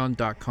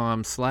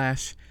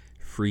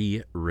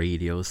patreon.com/Free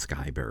Radio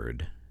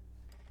Skybird.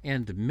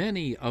 And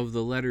many of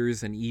the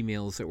letters and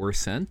emails that were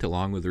sent,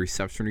 along with the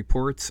reception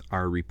reports,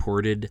 are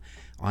reported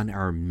on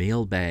our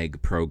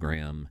mailbag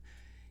program.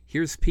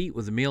 Here's Pete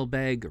with the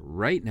mailbag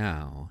right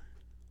now.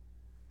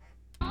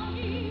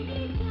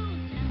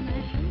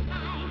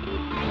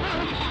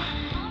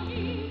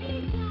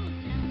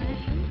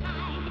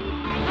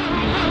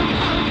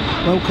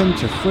 Welcome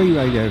to Free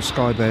Radio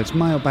Skybird's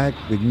mailbag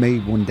with me,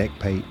 One Deck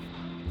Pete.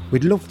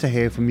 We'd love to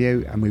hear from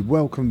you, and we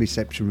welcome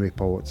reception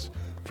reports.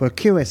 For a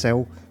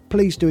QSL,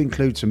 please do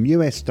include some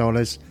US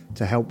dollars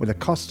to help with the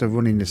cost of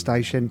running the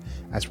station,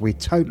 as we're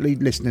totally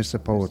listener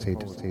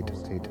supported.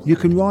 You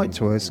can write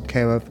to us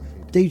care of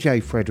DJ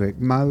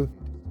Fred Moe,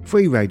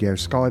 Free Radio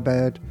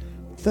Skybird,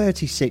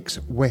 36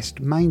 West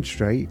Main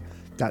Street,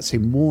 that's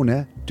in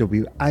Warner,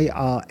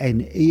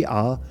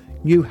 WARNER,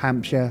 New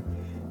Hampshire,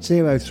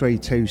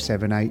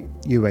 03278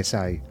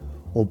 USA,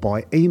 or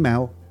by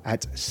email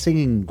at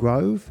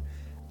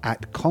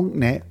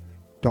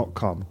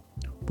singinggrove@concnet.com,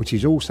 which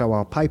is also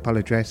our PayPal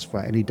address for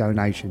any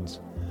donations.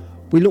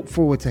 We look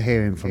forward to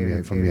hearing from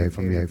you.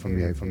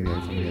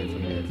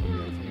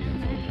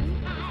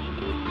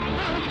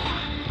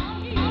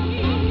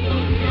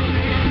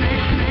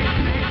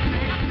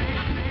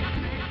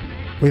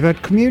 We've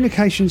had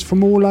communications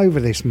from all over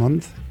this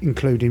month,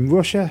 including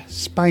Russia,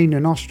 Spain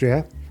and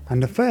Austria,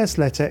 and the first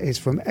letter is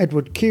from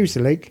Edward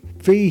Kuselik,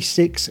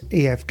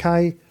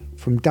 V6EFK,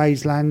 from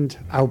Daysland,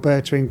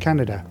 Alberta in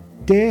Canada.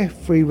 Dear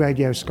Free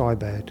Radio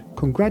Skybird,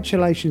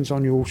 congratulations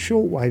on your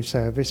shortwave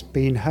service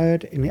being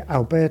heard in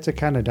Alberta,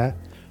 Canada,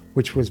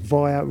 which was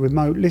via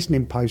remote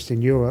listening post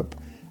in Europe,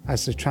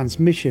 as the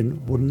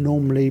transmission wouldn't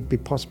normally be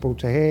possible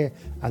to hear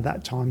at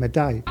that time of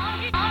day.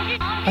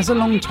 As a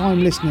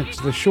long-time listener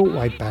to the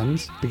shortwave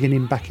bands,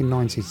 beginning back in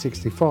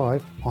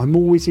 1965, I'm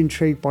always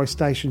intrigued by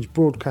stations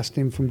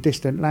broadcasting from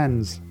distant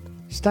lands.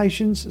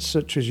 Stations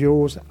such as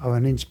yours are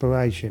an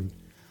inspiration.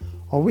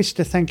 I wish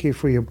to thank you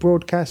for your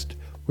broadcast,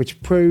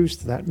 which proves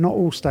that not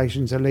all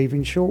stations are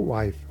leaving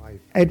shortwave.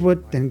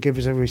 Edward then gives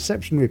us a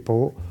reception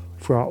report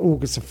for our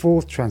August the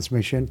 4th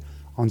transmission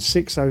on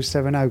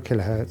 6070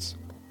 kHz.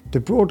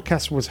 The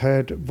broadcast was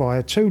heard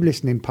via 2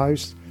 listening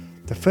posts,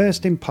 the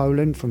first in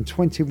Poland from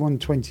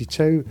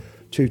 2122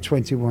 to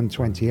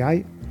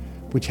 2128,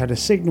 which had a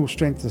signal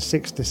strength of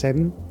 6 to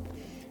 7,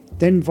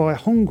 then via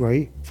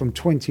Hungary from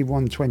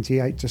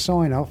 2128 to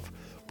sign off,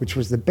 which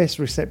was the best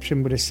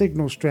reception with a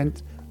signal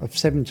strength of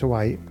 7 to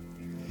 8.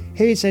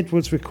 Here's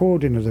Edward's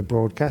recording of the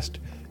broadcast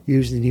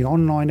using the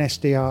online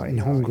SDR in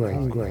Hungary.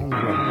 You're listening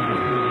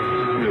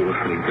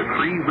to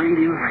Free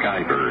Radio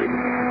Skybird,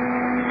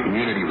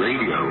 community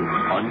radio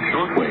on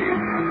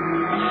shortwave.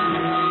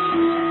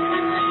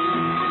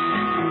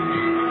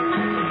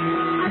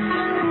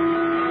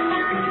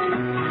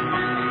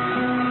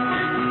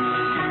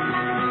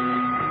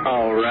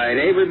 All right,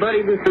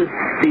 everybody, this is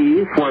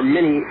Steve for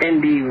Mini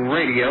Indie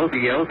Radio.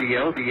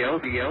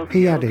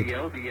 He added,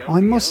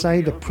 I must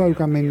say the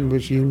programming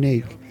was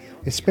unique,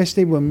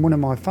 especially when one of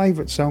my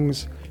favourite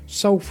songs,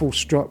 Soulful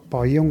Strut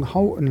by Young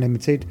Holt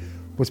Unlimited,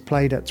 was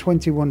played at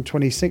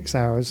 21:26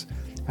 hours,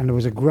 and there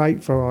was a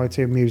great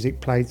variety of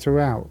music played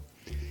throughout.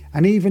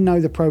 And even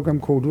though the programme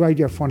called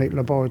Radiophonic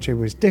Laboratory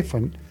was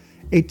different,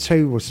 it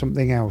too was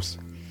something else.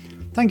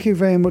 Thank you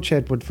very much,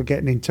 Edward, for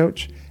getting in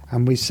touch,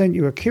 and we sent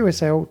you a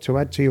QSL to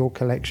add to your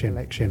collection.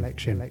 The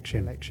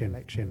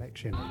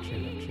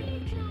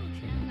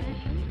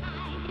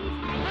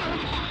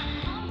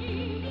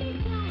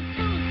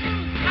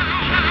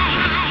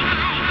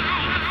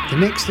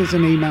next is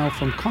an email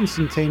from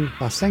Konstantin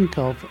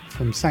Basenkov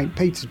from St.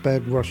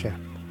 Petersburg, Russia.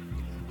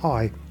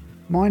 Hi,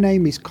 my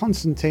name is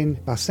Konstantin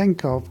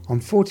Basenkov.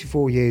 I'm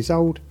 44 years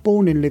old,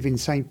 born and live in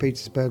St.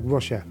 Petersburg,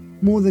 Russia.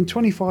 More than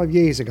 25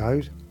 years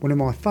ago, one of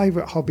my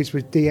favourite hobbies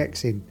was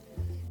DXing.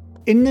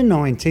 In the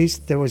 90s,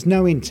 there was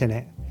no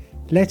internet.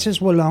 Letters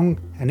were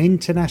long and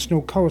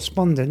international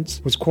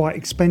correspondence was quite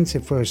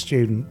expensive for a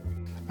student.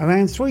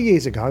 Around 3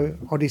 years ago,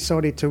 I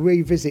decided to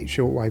revisit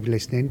shortwave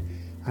listening,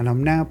 and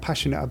I'm now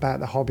passionate about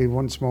the hobby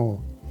once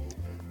more.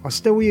 I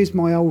still use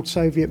my old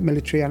Soviet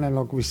military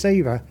analogue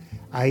receiver,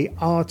 a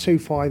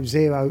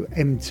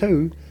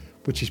R250M2,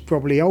 which is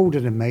probably older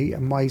than me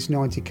and weighs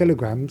 90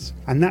 kilograms,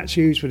 and that's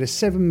used with a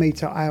 7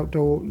 metre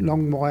outdoor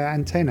long wire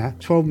antenna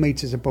 12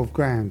 metres above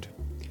ground.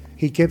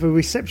 He gave a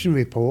reception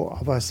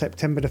report of our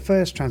September the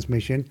 1st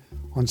transmission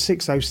on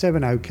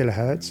 6070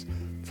 kHz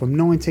from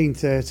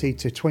 1930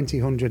 to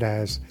 2000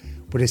 hours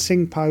with a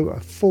SINGPO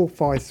of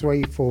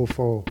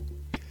 45344.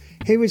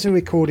 Here is a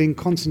recording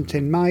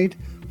Konstantin made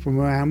from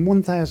around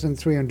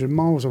 1,300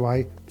 miles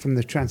away from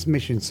the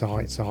transmission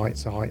site.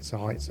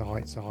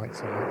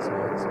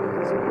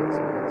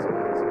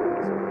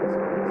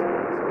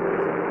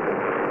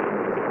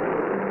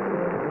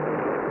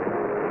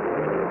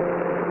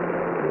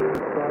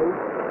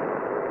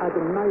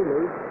 Adam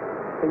Maley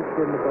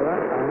featuring the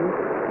Barat Band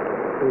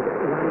with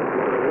Land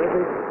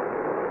Rivers,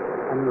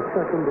 and the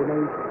second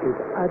beneath is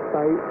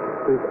Adbait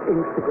with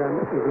Instagram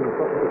is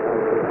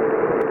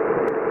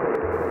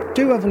Intoxicated.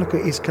 Do have a look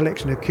at his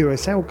collection of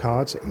QSL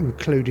cards,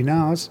 including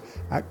ours,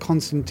 at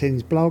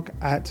Konstantin's blog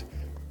at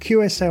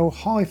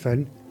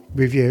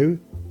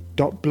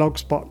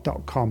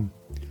qsl-review.blogspot.com.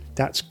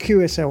 That's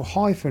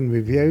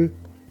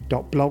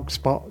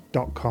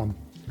qsl-review.blogspot.com.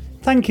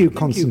 Thank you,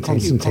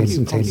 Konstantin.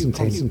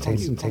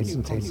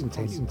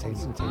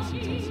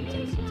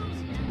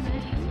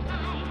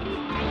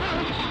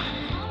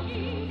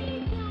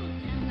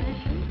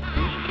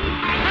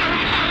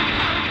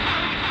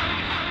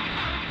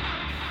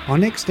 Our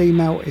next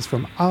email is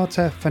from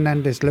Arta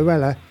Fernandez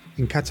Luella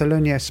in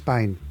Catalonia,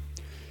 Spain.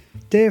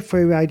 Dear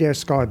Free Radio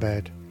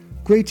Skybird,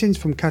 greetings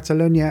from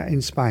Catalonia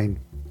in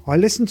Spain. I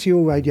listened to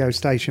your radio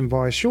station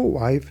via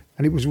shortwave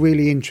and it was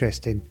really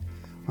interesting.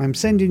 I am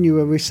sending you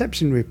a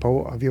reception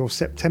report of your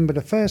September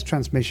the 1st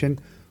transmission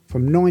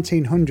from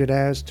 1900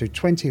 hours to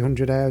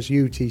 2000 hours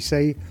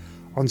UTC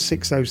on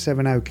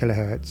 6070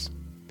 kHz.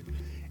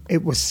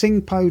 It was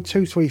SINGPO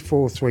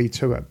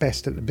 23432 at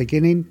best at the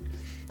beginning,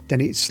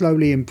 then it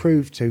slowly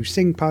improved to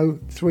SINGPO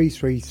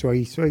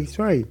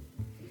 33333.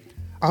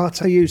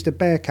 Arta used a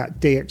Bearcat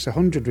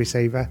DX100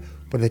 receiver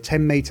with a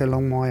 10 metre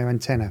long wire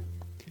antenna.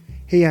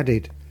 He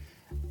added,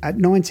 at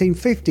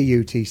 1950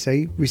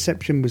 UTC,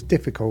 reception was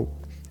difficult.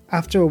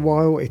 After a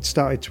while it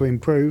started to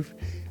improve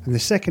and the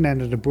second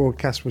end of the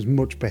broadcast was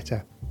much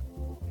better.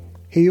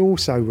 He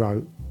also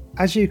wrote,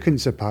 as you can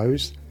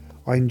suppose,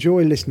 I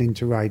enjoy listening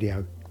to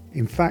radio.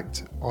 In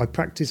fact, I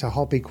practice a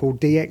hobby called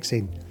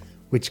DXing,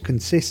 which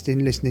consists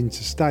in listening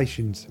to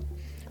stations.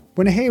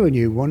 When I hear a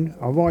new one,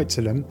 I write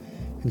to them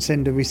and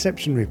send a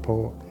reception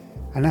report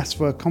and ask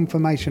for a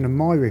confirmation of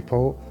my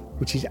report,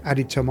 which is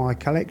added to my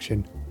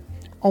collection.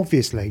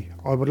 Obviously,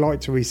 I would like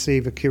to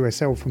receive a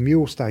QSL from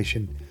your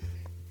station.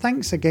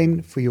 Thanks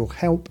again for your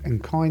help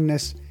and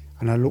kindness,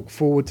 and I look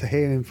forward to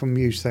hearing from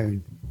you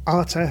soon.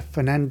 Arta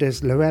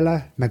Fernandez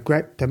Lorella,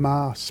 Magret de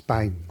Mar,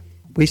 Spain.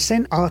 We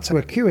sent Arta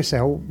a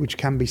QSL which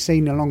can be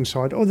seen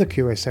alongside other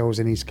QSLs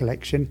in his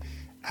collection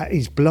at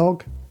his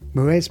blog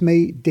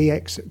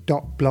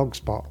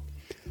maresmedx.blogspot.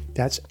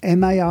 That's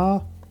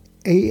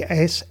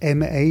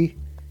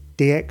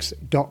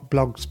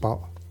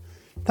maresmedx.blogspot.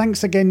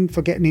 Thanks again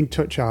for getting in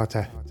touch,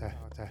 Arta.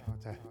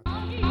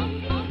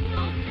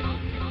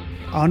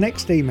 Our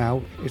next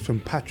email is from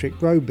Patrick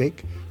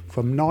Robick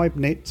from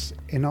Leibnitz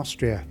in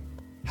Austria.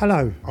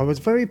 Hello, I was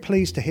very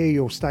pleased to hear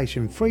your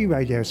station Free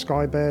Radio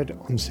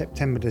Skybird on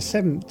September the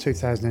 7th,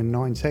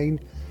 2019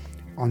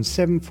 on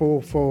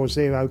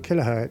 7440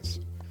 kHz.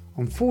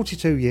 I'm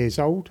 42 years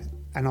old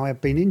and I have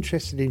been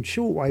interested in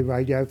shortwave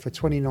radio for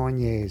 29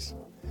 years.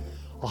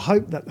 I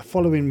hope that the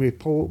following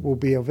report will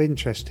be of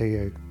interest to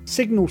you.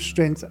 Signal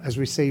strength as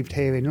received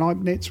here in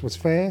Leibnitz was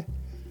fair.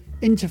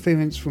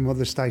 Interference from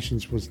other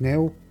stations was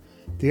nil.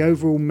 The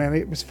overall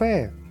merit was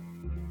fair.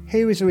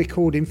 Here is a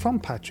recording from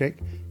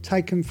Patrick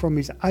taken from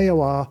his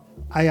AOR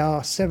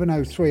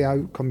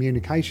AR7030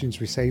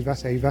 communications receiver.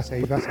 And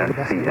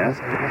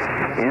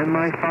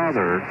my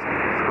father,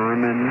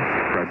 Herman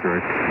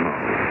Frederick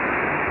Moe.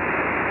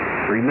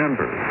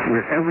 Remember,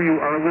 wherever you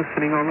are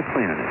listening on the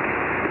planet,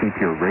 keep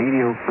your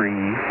radio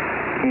free,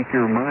 keep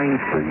your mind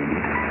free,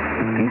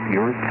 keep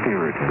your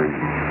spirit free.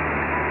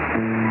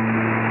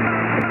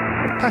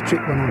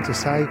 Patrick went on to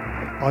say,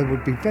 I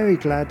would be very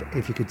glad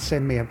if you could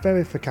send me a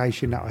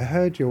verification that I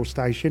heard your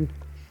station.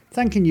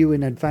 Thanking you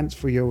in advance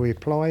for your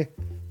reply.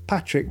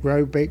 Patrick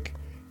Robick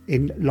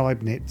in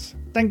Leibnitz.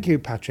 Thank you,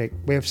 Patrick.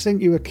 We have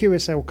sent you a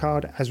QSL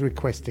card as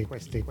requested.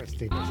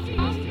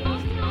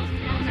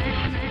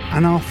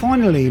 And our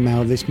final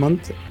email this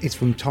month is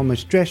from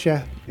Thomas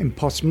Drescher in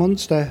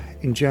Postmunster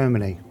in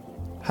Germany.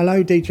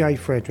 Hello, DJ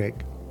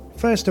Frederick.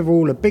 First of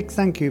all, a big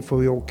thank you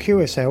for your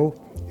QSL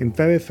in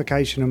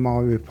verification of my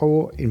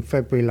report in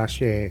February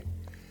last year.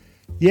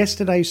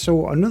 Yesterday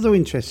saw another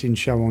interesting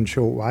show on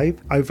shortwave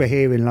over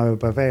here in Lower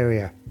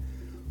Bavaria.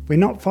 We're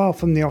not far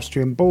from the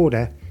Austrian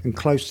border and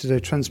close to the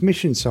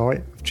transmission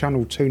site of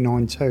channel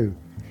 292.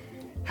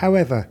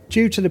 However,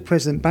 due to the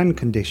present band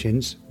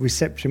conditions,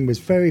 reception was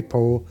very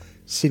poor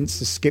since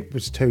the skip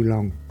was too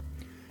long.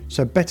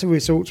 So better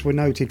results were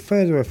noted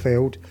further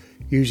afield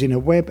using a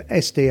web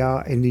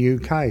SDR in the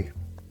UK.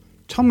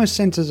 Thomas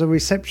sent us a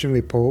reception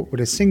report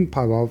with a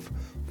SINGPO of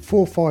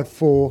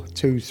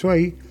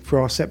 45423 for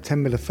our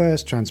September the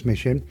 1st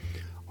transmission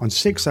on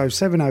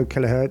 6070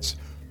 kHz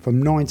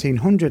from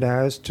 1900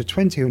 hours to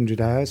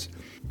 2000 hours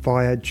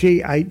via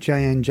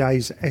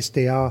G8JNJ's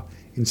SDR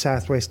in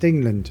southwest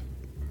England.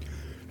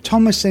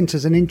 Thomas sent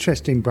us an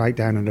interesting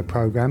breakdown of the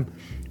programme,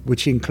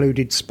 which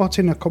included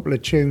spotting a couple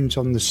of tunes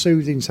on the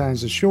Soothing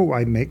Sounds of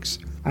Shortwave mix,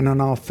 and on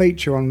our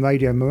feature on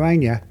Radio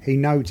Morania he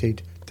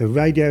noted the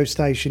radio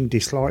station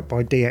disliked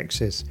by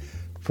DXs.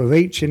 For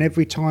each and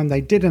every time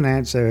they did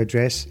announce their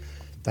address,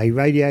 they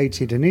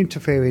radiated an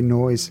interfering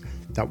noise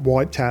that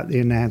wiped out the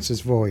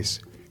announcer's voice.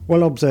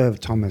 Well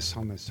observed, Thomas.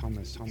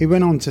 He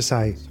went on to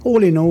say,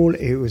 all in all,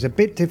 it was a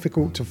bit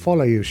difficult to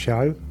follow your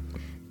show,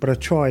 but I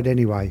tried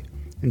anyway.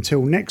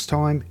 Until next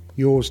time,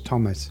 yours,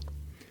 Thomas.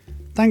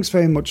 Thanks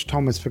very much,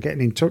 Thomas, for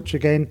getting in touch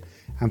again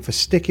and for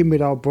sticking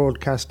with our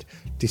broadcast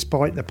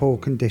despite the poor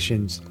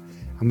conditions.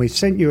 And we've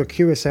sent you a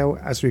QSL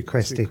as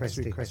requested.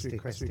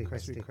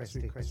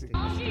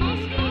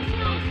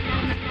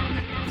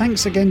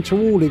 Thanks again to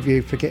all of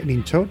you for getting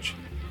in touch.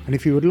 And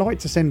if you would like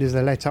to send us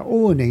a letter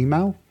or an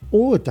email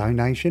or a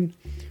donation,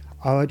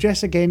 our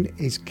address again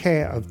is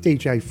care of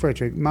DJ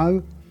Frederick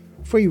Moe,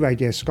 Free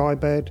Radio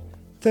Skybird,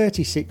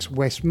 36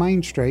 West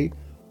Main Street,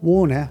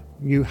 Warner,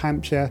 New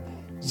Hampshire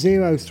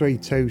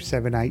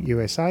 03278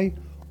 USA,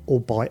 or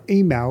by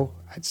email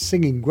at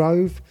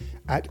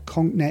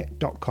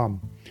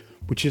singinggrove@concnet.com,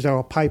 which is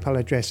our PayPal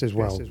address as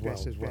well.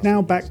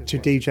 Now back to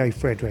DJ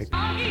Frederick.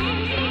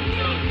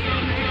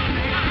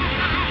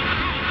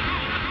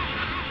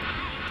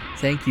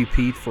 Thank you,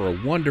 Pete, for a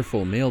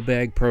wonderful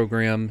mailbag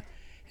program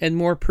and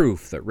more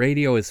proof that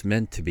radio is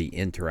meant to be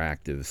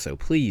interactive. So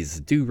please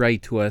do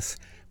write to us.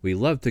 We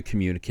love to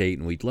communicate,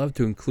 and we'd love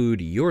to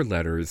include your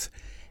letters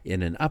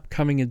in an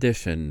upcoming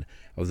edition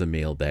of the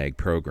mailbag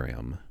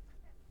program.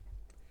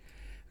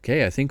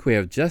 Okay, I think we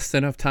have just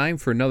enough time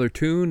for another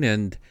tune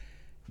and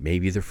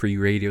maybe the Free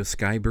Radio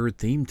Skybird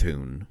theme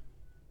tune.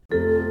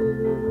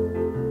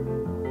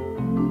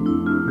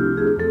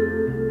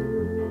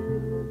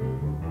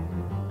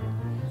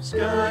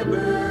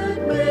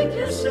 Skybird, make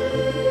your sail.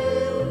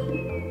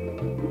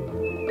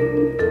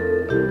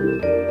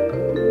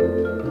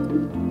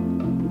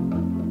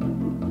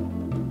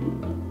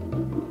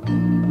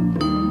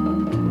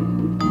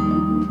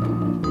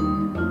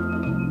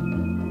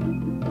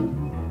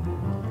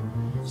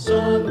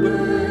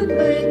 Songbird,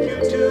 make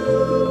your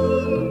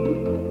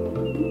tune.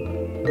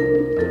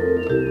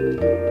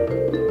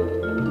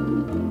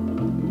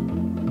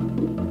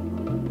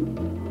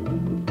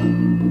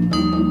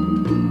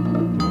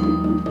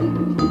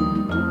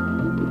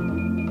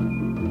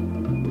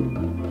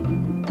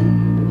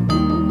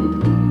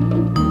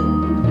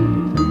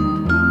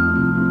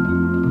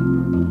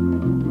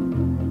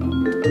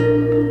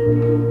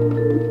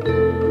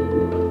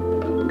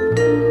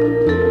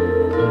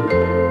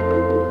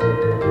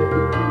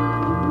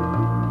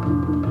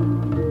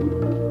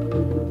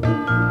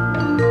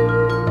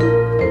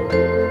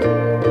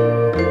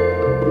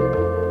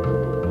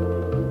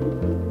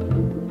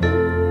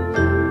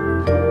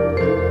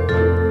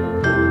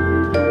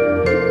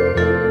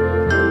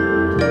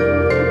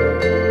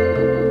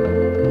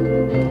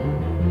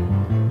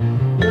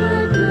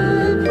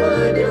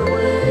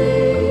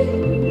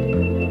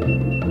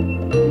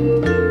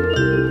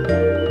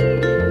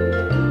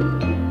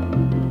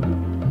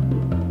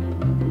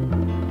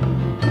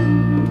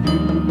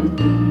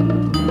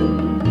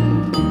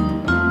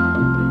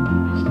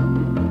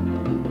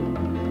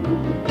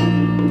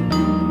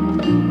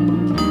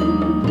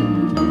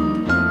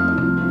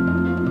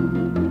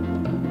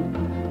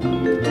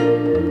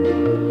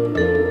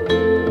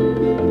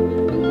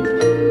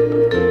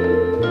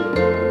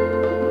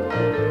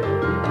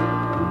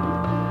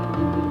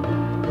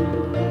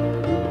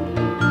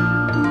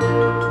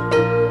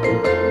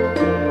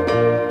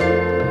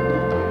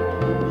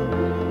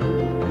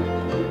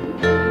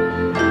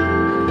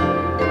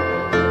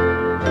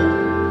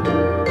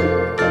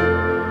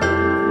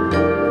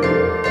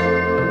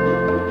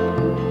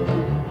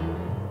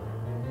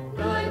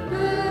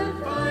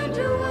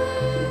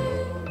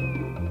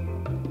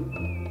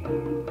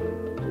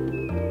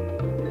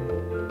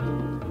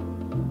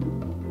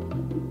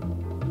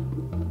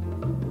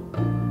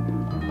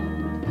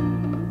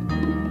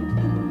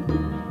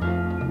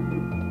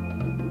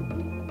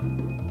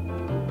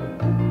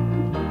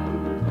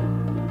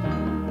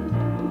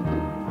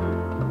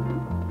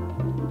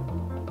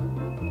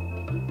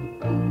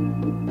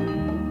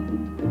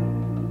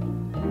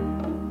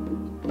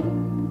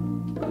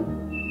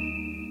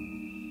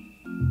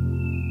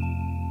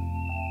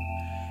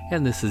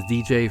 And this is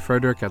DJ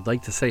Frederick. I'd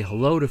like to say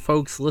hello to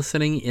folks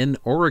listening in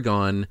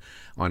Oregon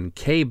on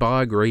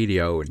K-Bog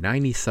Radio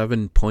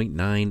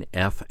 97.9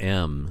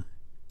 FM.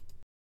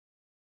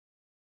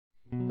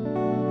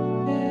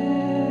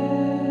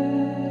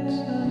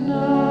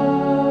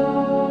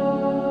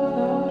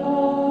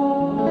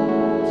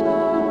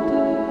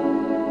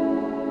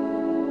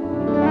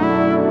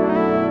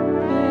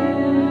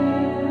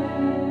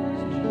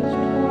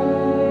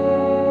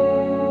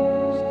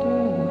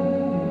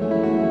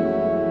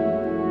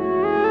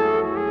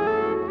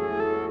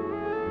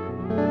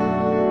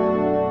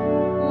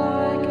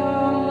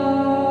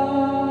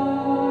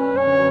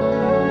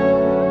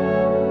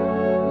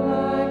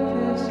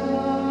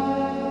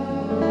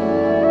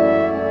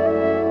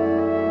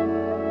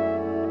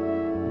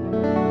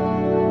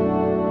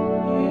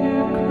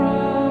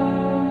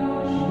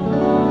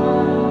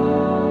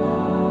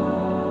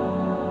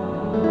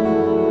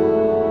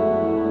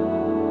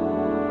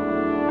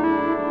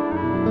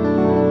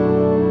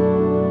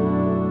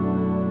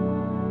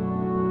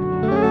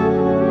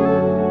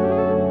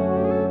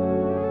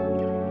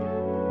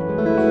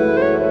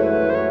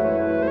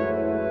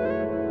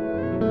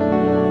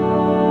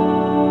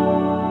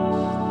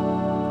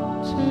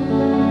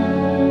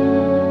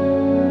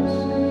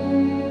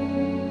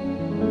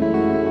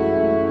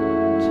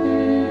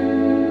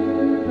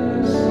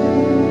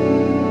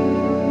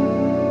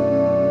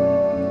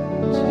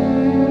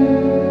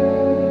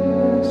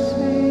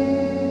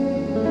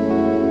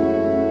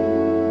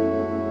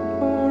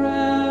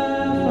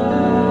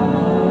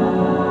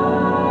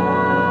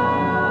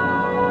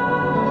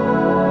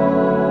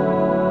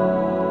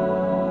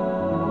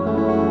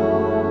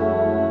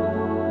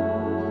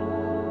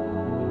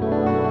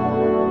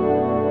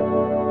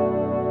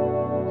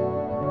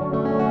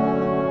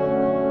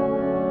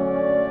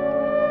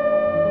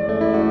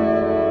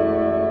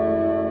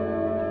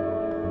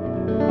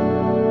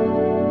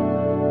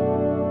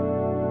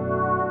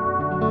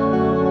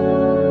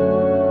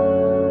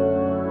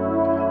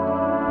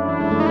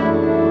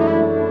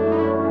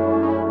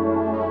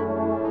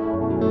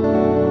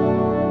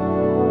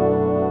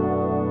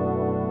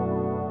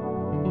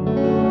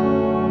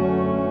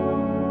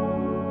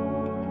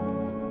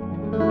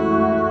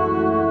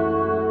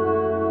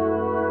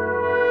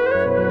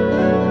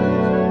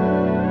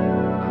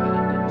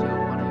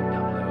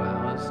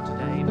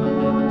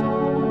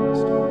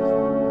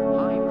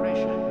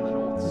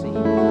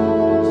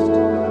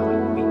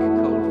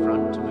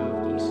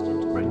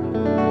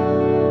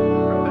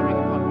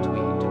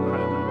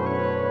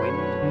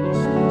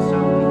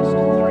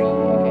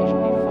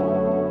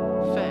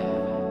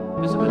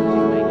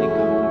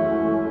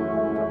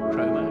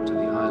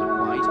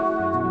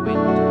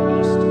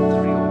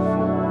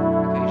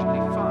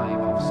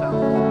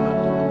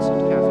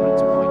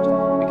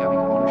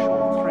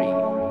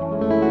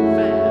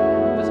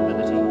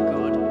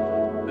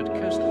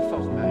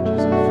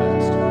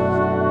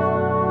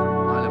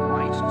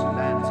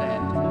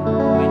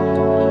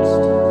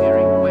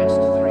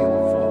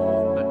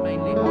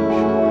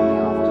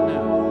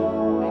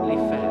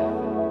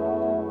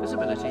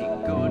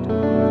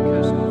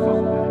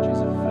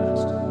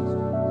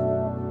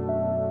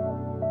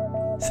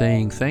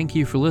 saying thank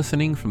you for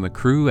listening from the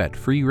crew at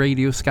Free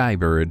Radio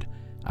Skybird.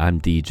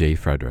 I'm DJ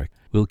Frederick.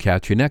 We'll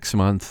catch you next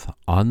month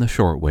on the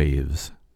shortwaves.